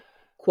in a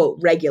quote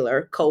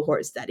regular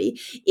cohort study,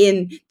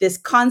 in this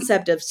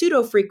concept of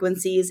pseudo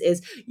frequencies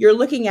is you're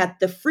looking at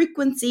the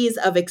frequencies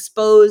of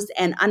exposed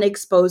and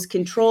unexposed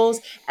controls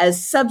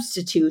as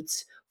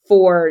substitutes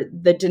for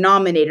the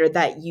denominator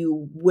that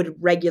you would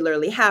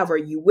regularly have or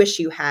you wish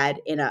you had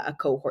in a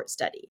cohort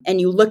study. And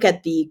you look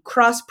at the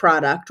cross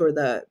product or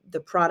the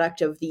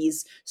product of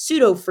these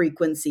pseudo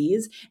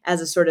frequencies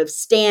as a sort of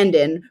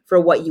stand-in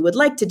for what you would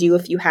like to do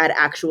if you had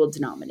actual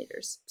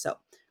denominators. So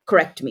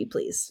correct me,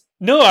 please.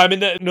 No, I mean,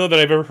 know that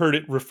I've ever heard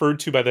it referred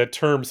to by that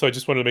term, so I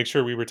just wanted to make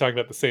sure we were talking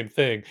about the same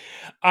thing.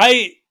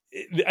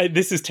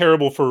 This is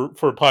terrible for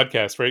a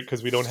podcast, right?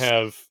 Because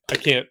I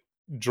can't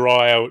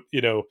draw out,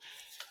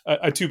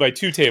 a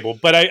 2x2 table.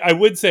 But I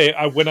would say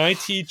when I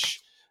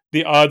teach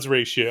the odds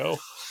ratio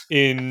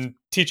in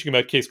teaching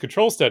about case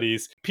control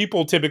studies,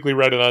 people typically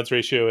write an odds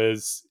ratio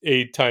as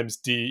A times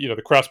D,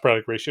 the cross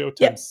product ratio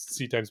times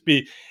C times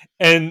B.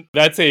 And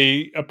that's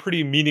a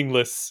pretty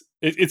meaningless,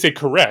 it's a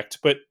correct,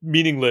 but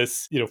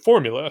meaningless,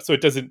 formula. So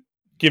it doesn't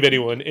give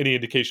anyone any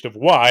indication of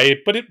why,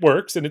 but it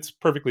works and it's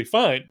perfectly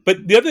fine.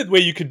 But the other way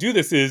you could do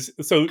this is,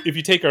 so if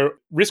you take our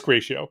risk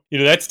ratio,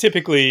 that's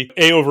typically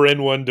A over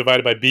N1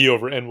 divided by B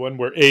over N1,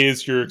 where A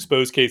is your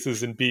exposed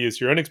cases and B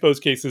is your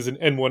unexposed cases, and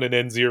N1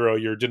 and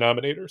N0 your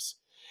denominators.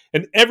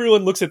 And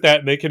everyone looks at that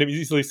and they can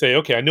easily say,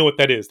 okay, I know what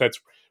that is. That's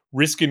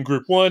risk in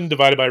group 1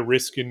 divided by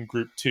risk in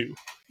group 2.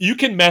 You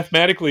can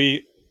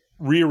mathematically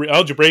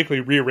algebraically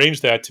rearrange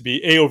that to be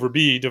A over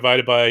B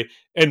divided by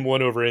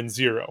N1 over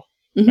N0.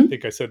 I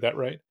think I said that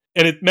right.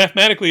 And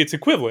mathematically, it's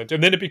equivalent.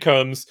 And then it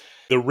becomes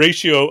the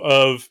ratio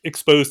of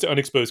exposed to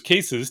unexposed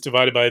cases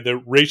divided by the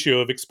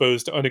ratio of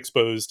exposed to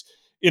unexposed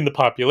in the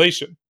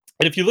population.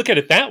 And if you look at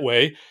it that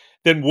way,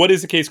 then what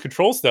is a case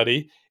control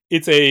study?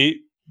 It's a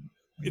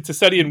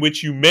study in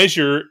which you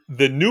measure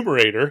the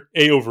numerator,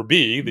 A over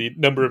B, the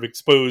number of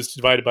exposed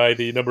divided by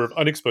the number of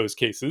unexposed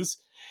cases.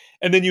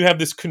 And then you have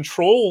this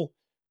control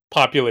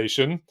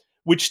population,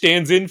 which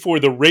stands in for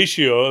the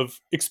ratio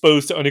of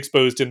exposed to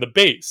unexposed in the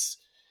base.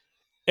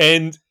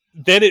 And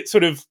then it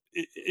sort of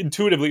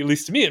intuitively, at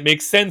least to me, it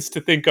makes sense to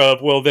think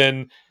of, well,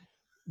 then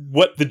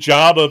what the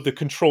job of the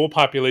control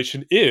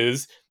population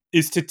is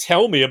to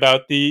tell me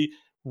about the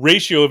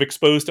ratio of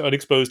exposed to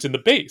unexposed in the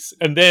base.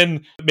 And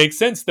then it makes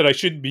sense that I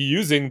shouldn't be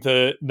using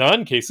the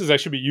non-cases. I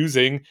should be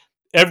using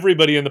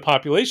everybody in the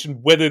population,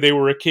 whether they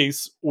were a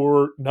case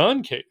or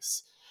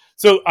non-case.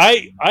 So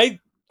I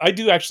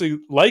do actually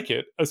like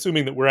it,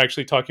 assuming that we're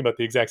actually talking about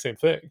the exact same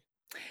thing.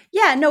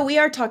 Yeah, no, we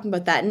are talking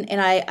about that.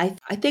 And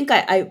I think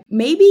I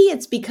maybe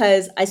it's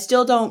because I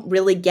still don't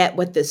really get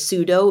what the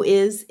pseudo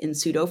is in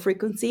pseudo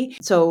frequency.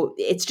 So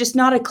it's just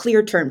not a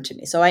clear term to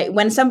me. So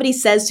when somebody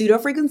says pseudo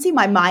frequency,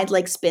 my mind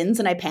like spins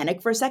and I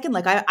panic for a second.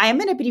 Like I am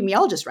an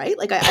epidemiologist, right?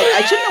 Like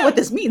I should know what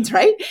this means,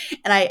 right?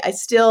 And I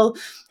still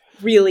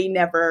really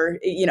never,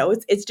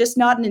 it's just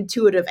not an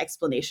intuitive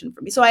explanation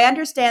for me. So I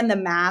understand the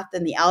math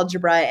and the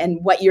algebra and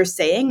what you're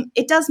saying.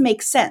 It does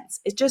make sense.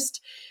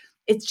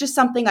 It's just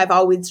something I've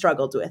always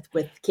struggled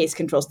with case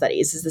control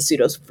studies is the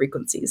pseudo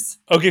frequencies.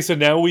 Okay, so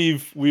now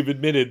we've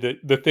admitted that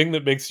the thing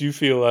that makes you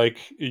feel like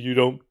you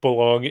don't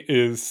belong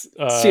is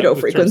pseudo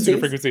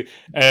frequency.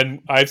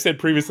 And I've said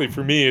previously,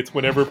 for me, it's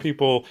whenever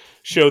people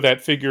show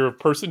that figure of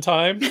person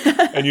time,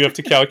 and you have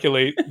to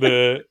calculate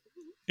the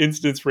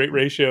incidence rate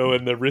ratio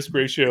and the risk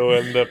ratio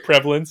and the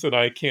prevalence, and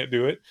I can't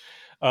do it.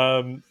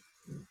 Um,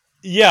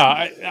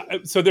 yeah,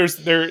 so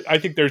I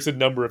think there's a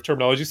number of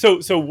terminology.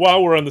 So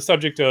while we're on the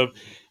subject of,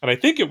 and I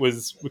think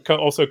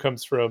also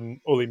comes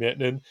from Olli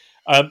Miettinen,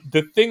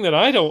 the thing that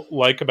I don't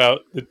like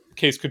about the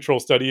case control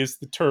study is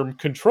the term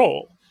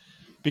control,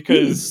 Hmm.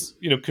 because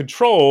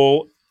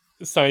control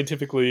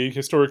scientifically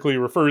historically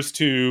refers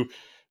to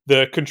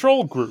the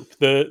control group,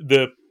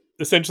 the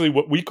essentially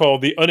what we call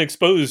the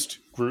unexposed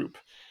group.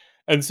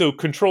 And so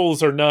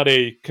controls are not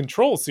a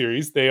control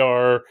series. They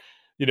are,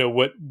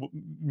 what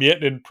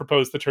Miettinen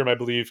proposed the term, I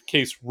believe,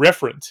 case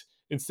referent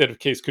instead of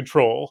case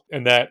control.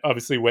 And that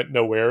obviously went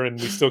nowhere. And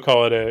we still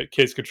call it a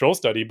case control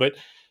study, but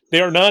they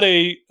are not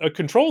a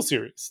control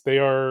series. They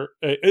are,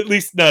 at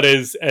least not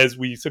as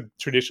we sort of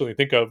traditionally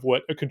think of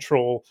what a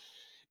control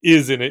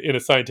is in a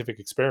scientific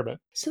experiment.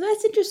 So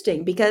that's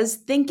interesting because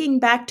thinking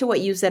back to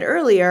what you said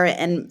earlier,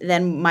 and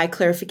then my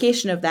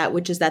clarification of that,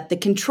 which is that the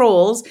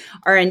controls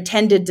are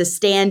intended to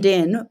stand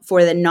in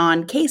for the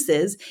non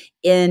cases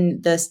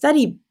in the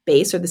study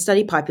base or the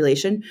study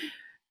population.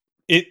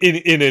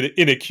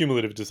 In a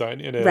cumulative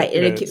design, Right.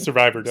 in a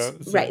survivor Right.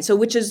 design. So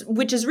which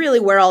is really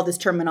where all this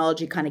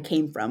terminology kind of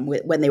came from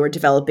when they were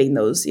developing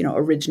those,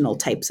 original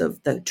types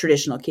of the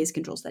traditional case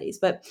control studies.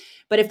 But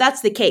if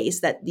that's the case,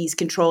 that these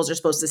controls are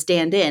supposed to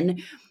stand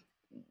in,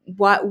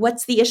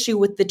 what's the issue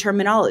with the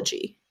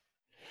terminology?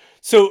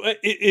 So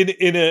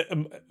in a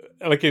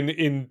like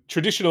in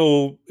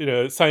traditional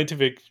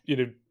scientific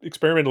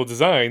experimental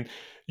design,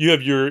 you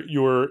have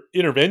your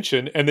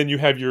intervention, and then you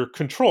have your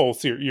control.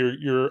 So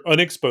your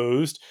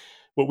unexposed,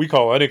 what we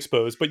call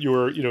unexposed, but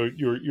your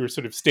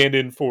sort of stand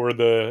in for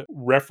the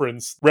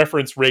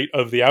reference rate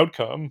of the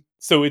outcome.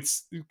 So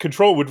it's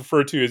control would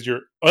refer to as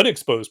your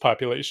unexposed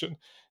population,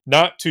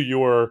 not to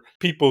your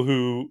people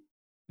who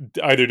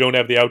either don't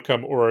have the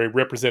outcome or a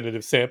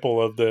representative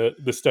sample of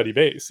the study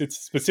base. It's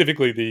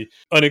specifically the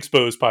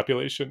unexposed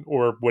population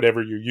or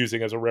whatever you're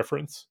using as a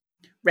reference.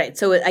 Right.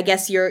 So I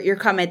guess you're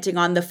commenting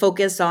on the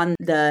focus on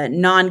the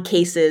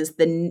non-cases,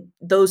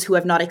 those who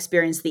have not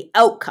experienced the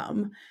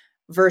outcome,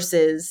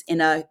 versus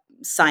in a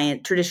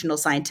traditional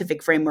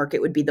scientific framework,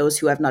 it would be those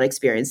who have not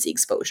experienced the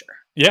exposure.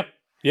 Yeah,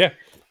 yeah.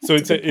 So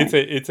That's a good point.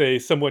 it's a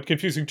somewhat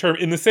confusing term,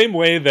 in the same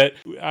way that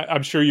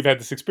I'm sure you've had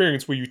this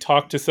experience where you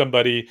talk to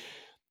somebody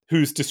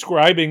who's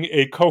describing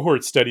a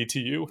cohort study to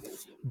you,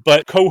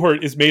 but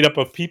cohort is made up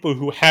of people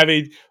who have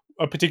a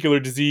particular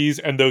disease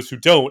and those who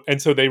don't.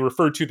 And so they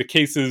refer to the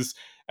cases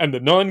and the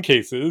non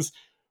cases,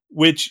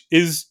 which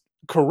is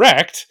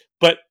correct,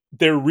 but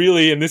they're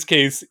really, in this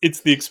case,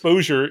 it's the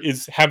exposure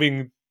is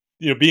having,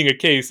 being a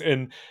case,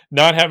 and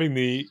not having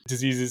the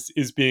diseases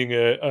is being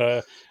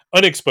a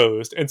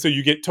unexposed. And so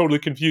you get totally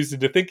confused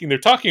into thinking they're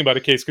talking about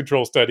a case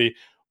control study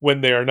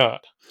when they are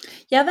not.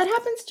 Yeah, that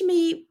happens to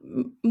me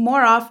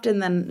more often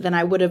than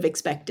I would have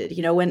expected.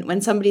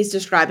 When somebody's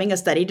describing a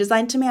study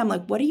design to me, I'm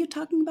like, "What are you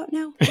talking about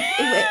now?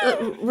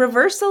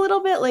 Reverse a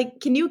little bit. Like,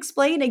 can you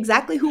explain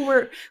exactly who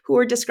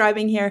we're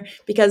describing here?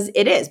 Because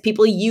it is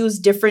people use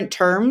different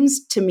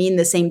terms to mean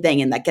the same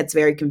thing, and that gets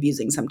very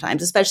confusing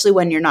sometimes, especially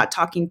when you're not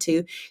talking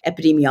to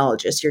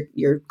epidemiologists.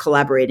 You're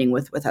collaborating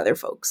with other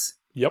folks.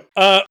 Yep.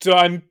 So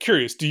I'm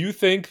curious, do you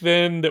think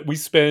then that we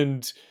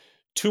spend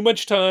too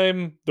much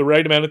time, the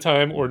right amount of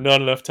time, or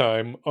not enough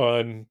time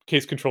on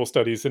case control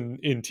studies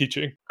in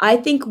teaching? I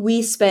think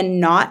we spend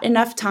not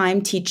enough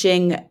time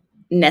teaching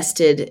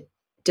nested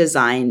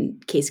design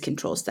case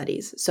control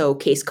studies. So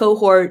case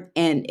cohort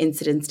and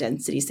incidence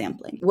density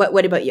sampling.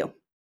 What about you?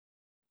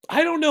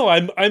 I don't know.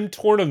 I'm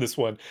torn on this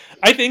one.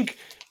 I think,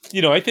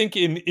 I think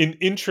in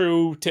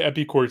intro to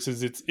epi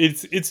courses, it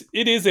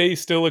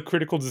is still a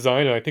critical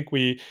design, and I think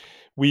we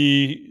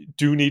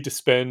do need to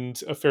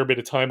spend a fair bit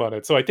of time on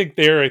it. So I think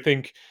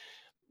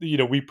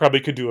we probably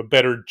could do a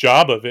better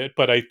job of it,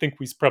 but I think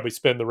we probably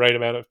spend the right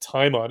amount of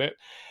time on it.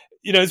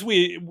 As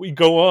we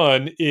go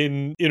on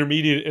in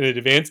intermediate and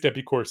advanced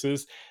epi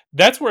courses,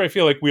 that's where I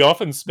feel like we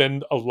often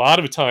spend a lot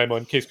of time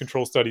on case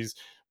control studies,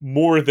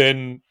 more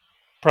than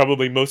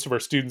probably most of our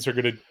students are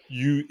going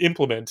to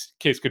implement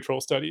case control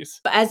studies.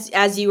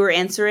 As you were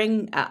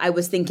answering, I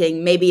was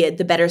thinking maybe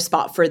the better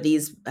spot for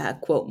these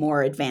quote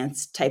more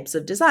advanced types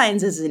of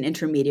designs is in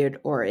intermediate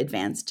or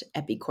advanced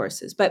epi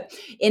courses. But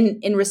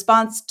in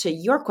response to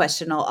your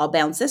question, I'll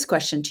bounce this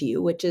question to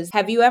you, which is: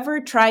 have you ever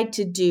tried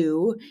to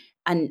do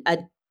a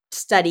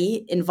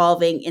study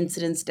involving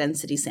incidence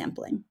density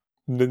sampling?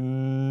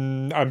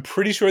 I'm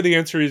pretty sure the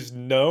answer is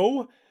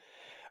no.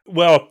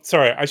 Well,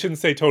 sorry, I shouldn't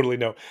say totally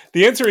no.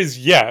 The answer is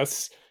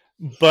yes,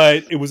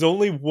 but it was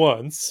only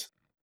once.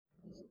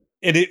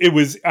 And it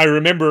was, I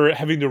remember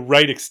having to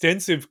write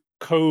extensive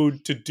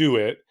code to do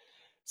it,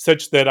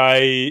 such that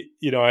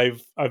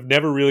I've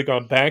never really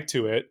gone back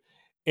to it.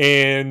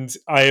 And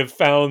I have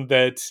found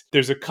that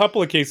there's a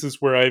couple of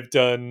cases where I've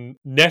done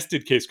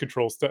nested case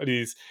control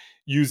studies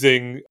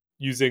using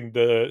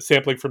the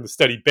sampling from the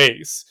study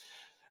base.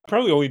 I've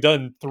probably only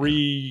done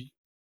 3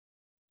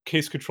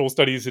 case control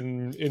studies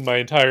in my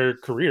entire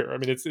career. I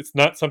mean, it's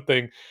not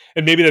something,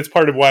 and maybe that's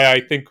part of why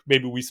I think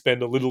maybe we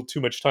spend a little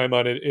too much time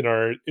on it in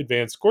our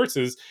advanced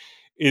courses,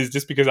 is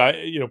just because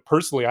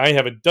personally, I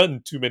haven't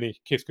done too many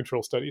case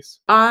control studies.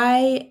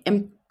 I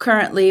am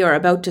currently or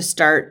about to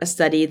start a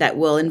study that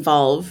will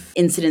involve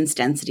incidence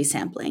density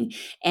sampling.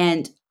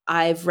 And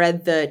I've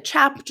read the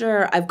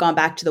chapter. I've gone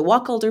back to the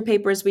Wacholder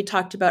papers we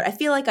talked about. I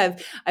feel like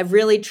I've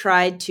really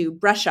tried to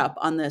brush up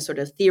on the sort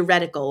of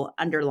theoretical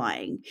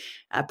underlying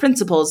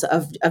principles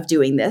of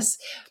doing this.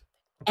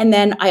 And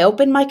then I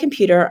open my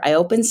computer, I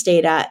open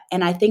Stata,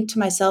 and I think to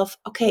myself,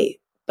 okay,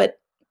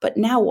 but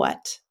now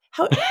what?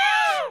 How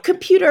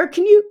computer,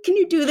 can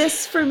you do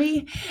this for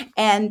me?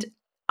 And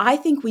I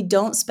think we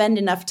don't spend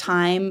enough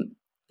time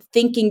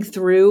thinking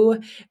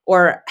through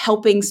or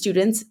helping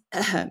students,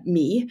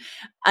 me,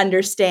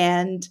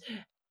 understand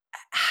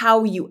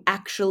how you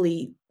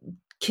actually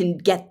can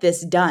get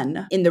this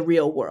done in the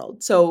real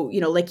world. So,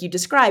 like you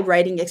described,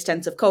 writing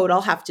extensive code,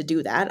 I'll have to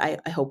do that.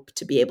 I hope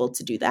to be able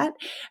to do that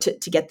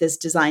to get this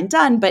design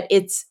done. But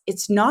it's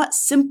not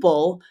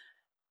simple,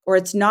 or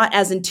it's not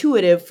as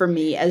intuitive for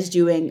me as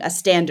doing a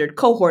standard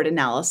cohort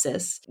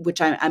analysis,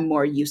 which I'm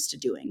more used to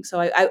doing. So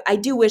I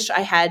do wish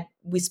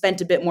we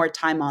spent a bit more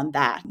time on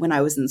that when I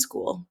was in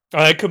school.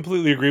 I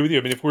completely agree with you.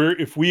 I mean,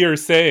 if we are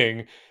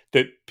saying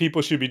that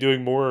people should be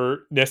doing more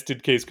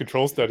nested case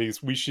control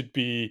studies, we should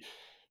be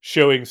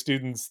showing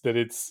students that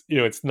it's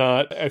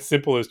not as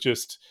simple as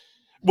just,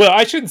 well,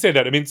 I shouldn't say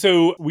that. I mean,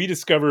 so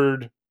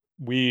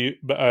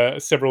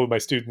several of my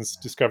students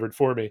discovered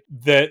for me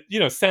that,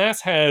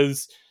 SAS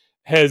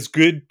has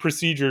good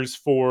procedures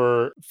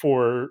for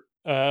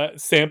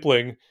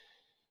sampling,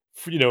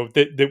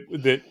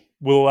 that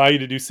will allow you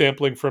to do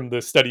sampling from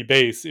the study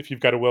base if you've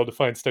got a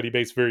well-defined study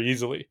base very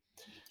easily.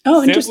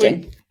 Oh, Sampling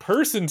interesting.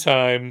 person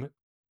time,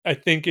 I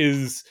think,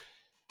 is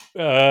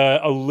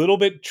a little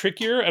bit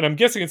trickier, and I'm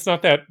guessing it's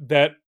not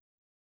that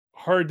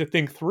hard to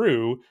think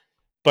through.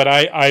 But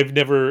I've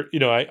never,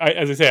 I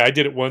as I say, I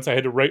did it once. I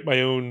had to write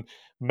my own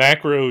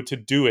macro to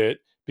do it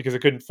because I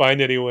couldn't find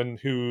anyone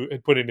who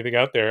had put anything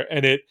out there,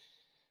 and it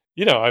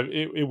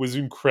was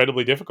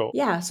incredibly difficult.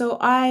 Yeah, so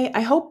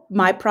I hope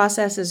my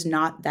process is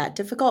not that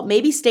difficult.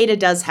 Maybe Stata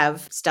does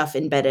have stuff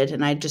embedded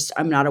and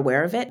I'm not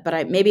aware of it,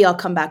 but maybe I'll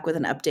come back with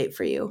an update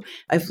for you.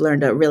 I've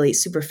learned a really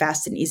super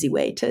fast and easy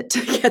way to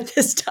get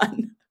this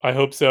done. I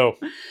hope so.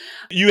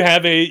 You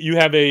have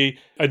a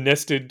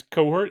nested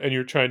cohort and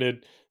you're trying to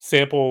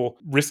sample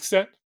risk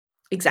set?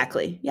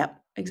 Exactly. Yep.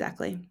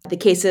 Exactly. The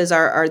cases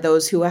are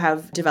those who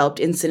have developed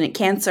incident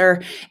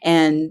cancer,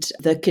 and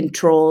the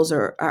controls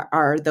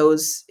are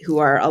those who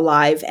are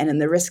alive and in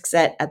the risk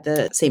set at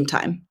the same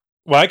time.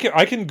 Well,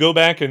 I can go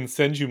back and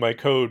send you my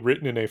code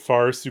written in a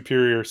far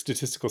superior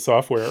statistical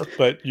software,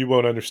 but you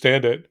won't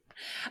understand it.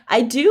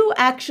 I do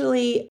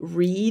actually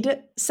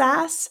read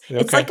SAS.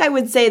 It's Okay. like I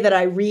would say that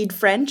I read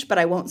French, but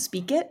I won't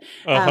speak it.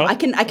 I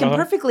can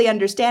perfectly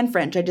understand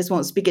French. I just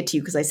won't speak it to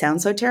you because I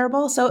sound so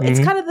terrible. So it's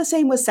kind of the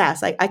same with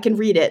SAS. I can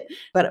read it,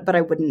 but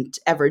I wouldn't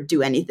ever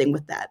do anything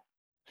with that.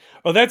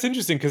 Oh, that's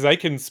interesting because I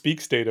can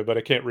speak Stata, but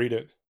I can't read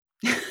it.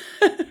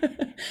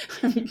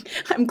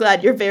 I'm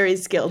glad you're very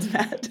skilled,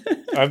 Matt.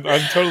 I'm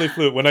totally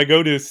fluent. When I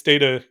go to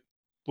Stata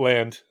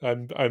land,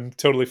 I'm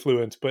totally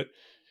fluent, but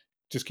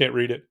just can't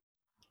read it.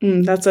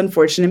 That's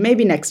unfortunate.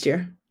 Maybe next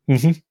year.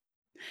 Mm-hmm.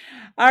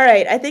 All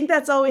right. I think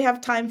that's all we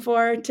have time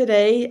for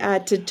today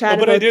to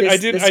chat about this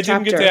chapter. I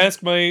didn't get to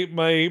ask my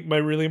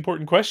really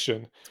important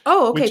question.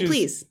 Oh, okay. Which is,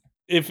 please.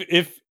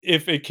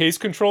 If a case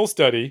control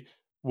study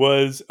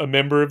was a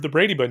member of the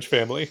Brady Bunch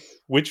family,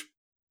 which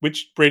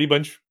Brady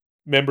Bunch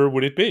member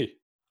would it be?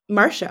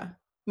 Marcia.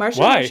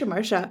 Why?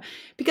 Marcia.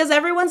 Because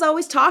everyone's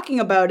always talking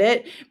about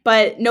it,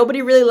 but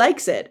nobody really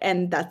likes it.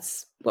 And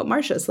that's what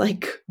Marcia's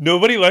like.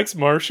 Nobody likes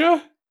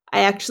Marcia?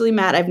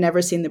 Matt, I've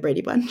never seen the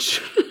Brady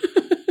Bunch.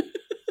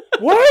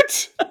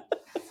 What?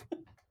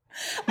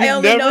 I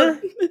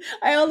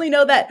only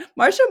know that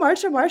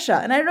Marcia,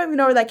 and I don't even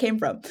know where that came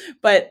from.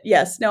 But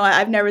yes, no,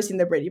 I've never seen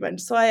the Brady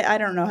Bunch, so I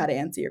don't know how to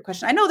answer your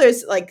question. I know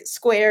there's like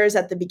squares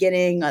at the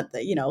beginning,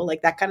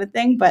 like that kind of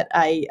thing, but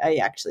I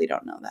actually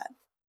don't know that.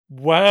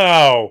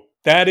 Wow,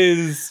 that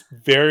is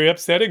very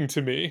upsetting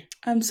to me.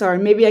 I'm sorry.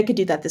 Maybe I could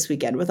do that this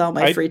weekend with all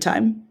my free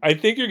time. I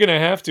think you're going to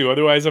have to.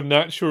 Otherwise, I'm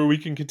not sure we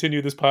can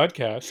continue this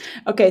podcast.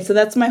 Okay, so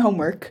that's my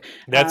homework.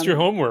 That's your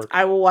homework.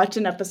 I will watch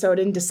an episode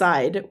and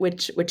decide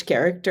which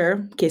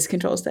character case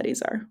control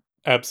studies are.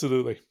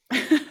 Absolutely.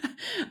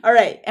 All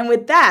right. And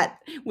with that,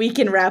 we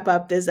can wrap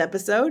up this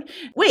episode.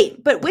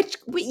 Wait, but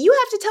you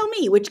have to tell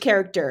me which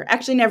character.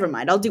 Actually, never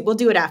mind. We'll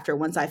do it after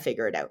once I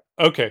figure it out.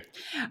 Okay.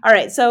 All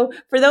right. So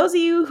for those of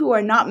you who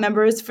are not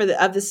members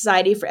of the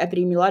Society for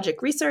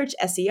Epidemiologic Research,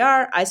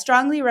 SER, I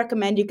strongly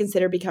recommend you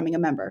consider becoming a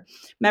member.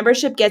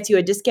 Membership gets you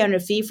a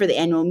discounted fee for the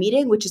annual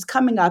meeting, which is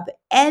coming up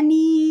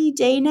any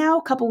day now,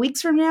 a couple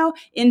weeks from now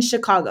in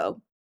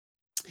Chicago.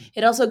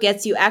 It also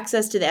gets you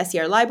access to the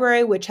SER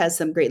library, which has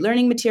some great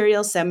learning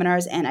materials,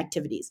 seminars, and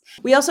activities.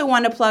 We also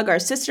want to plug our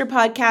sister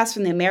podcast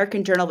from the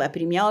American Journal of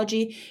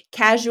Epidemiology,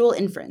 Casual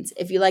Inference.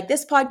 If you like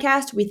this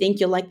podcast, we think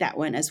you'll like that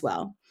one as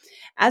well.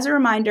 As a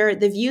reminder,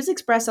 the views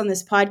expressed on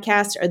this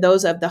podcast are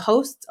those of the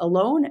hosts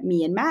alone,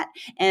 me and Matt,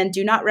 and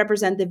do not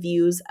represent the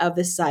views of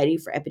the Society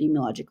for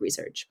Epidemiologic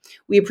Research.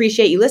 We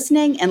appreciate you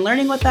listening and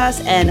learning with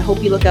us, and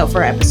hope you look out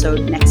for our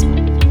episode next month.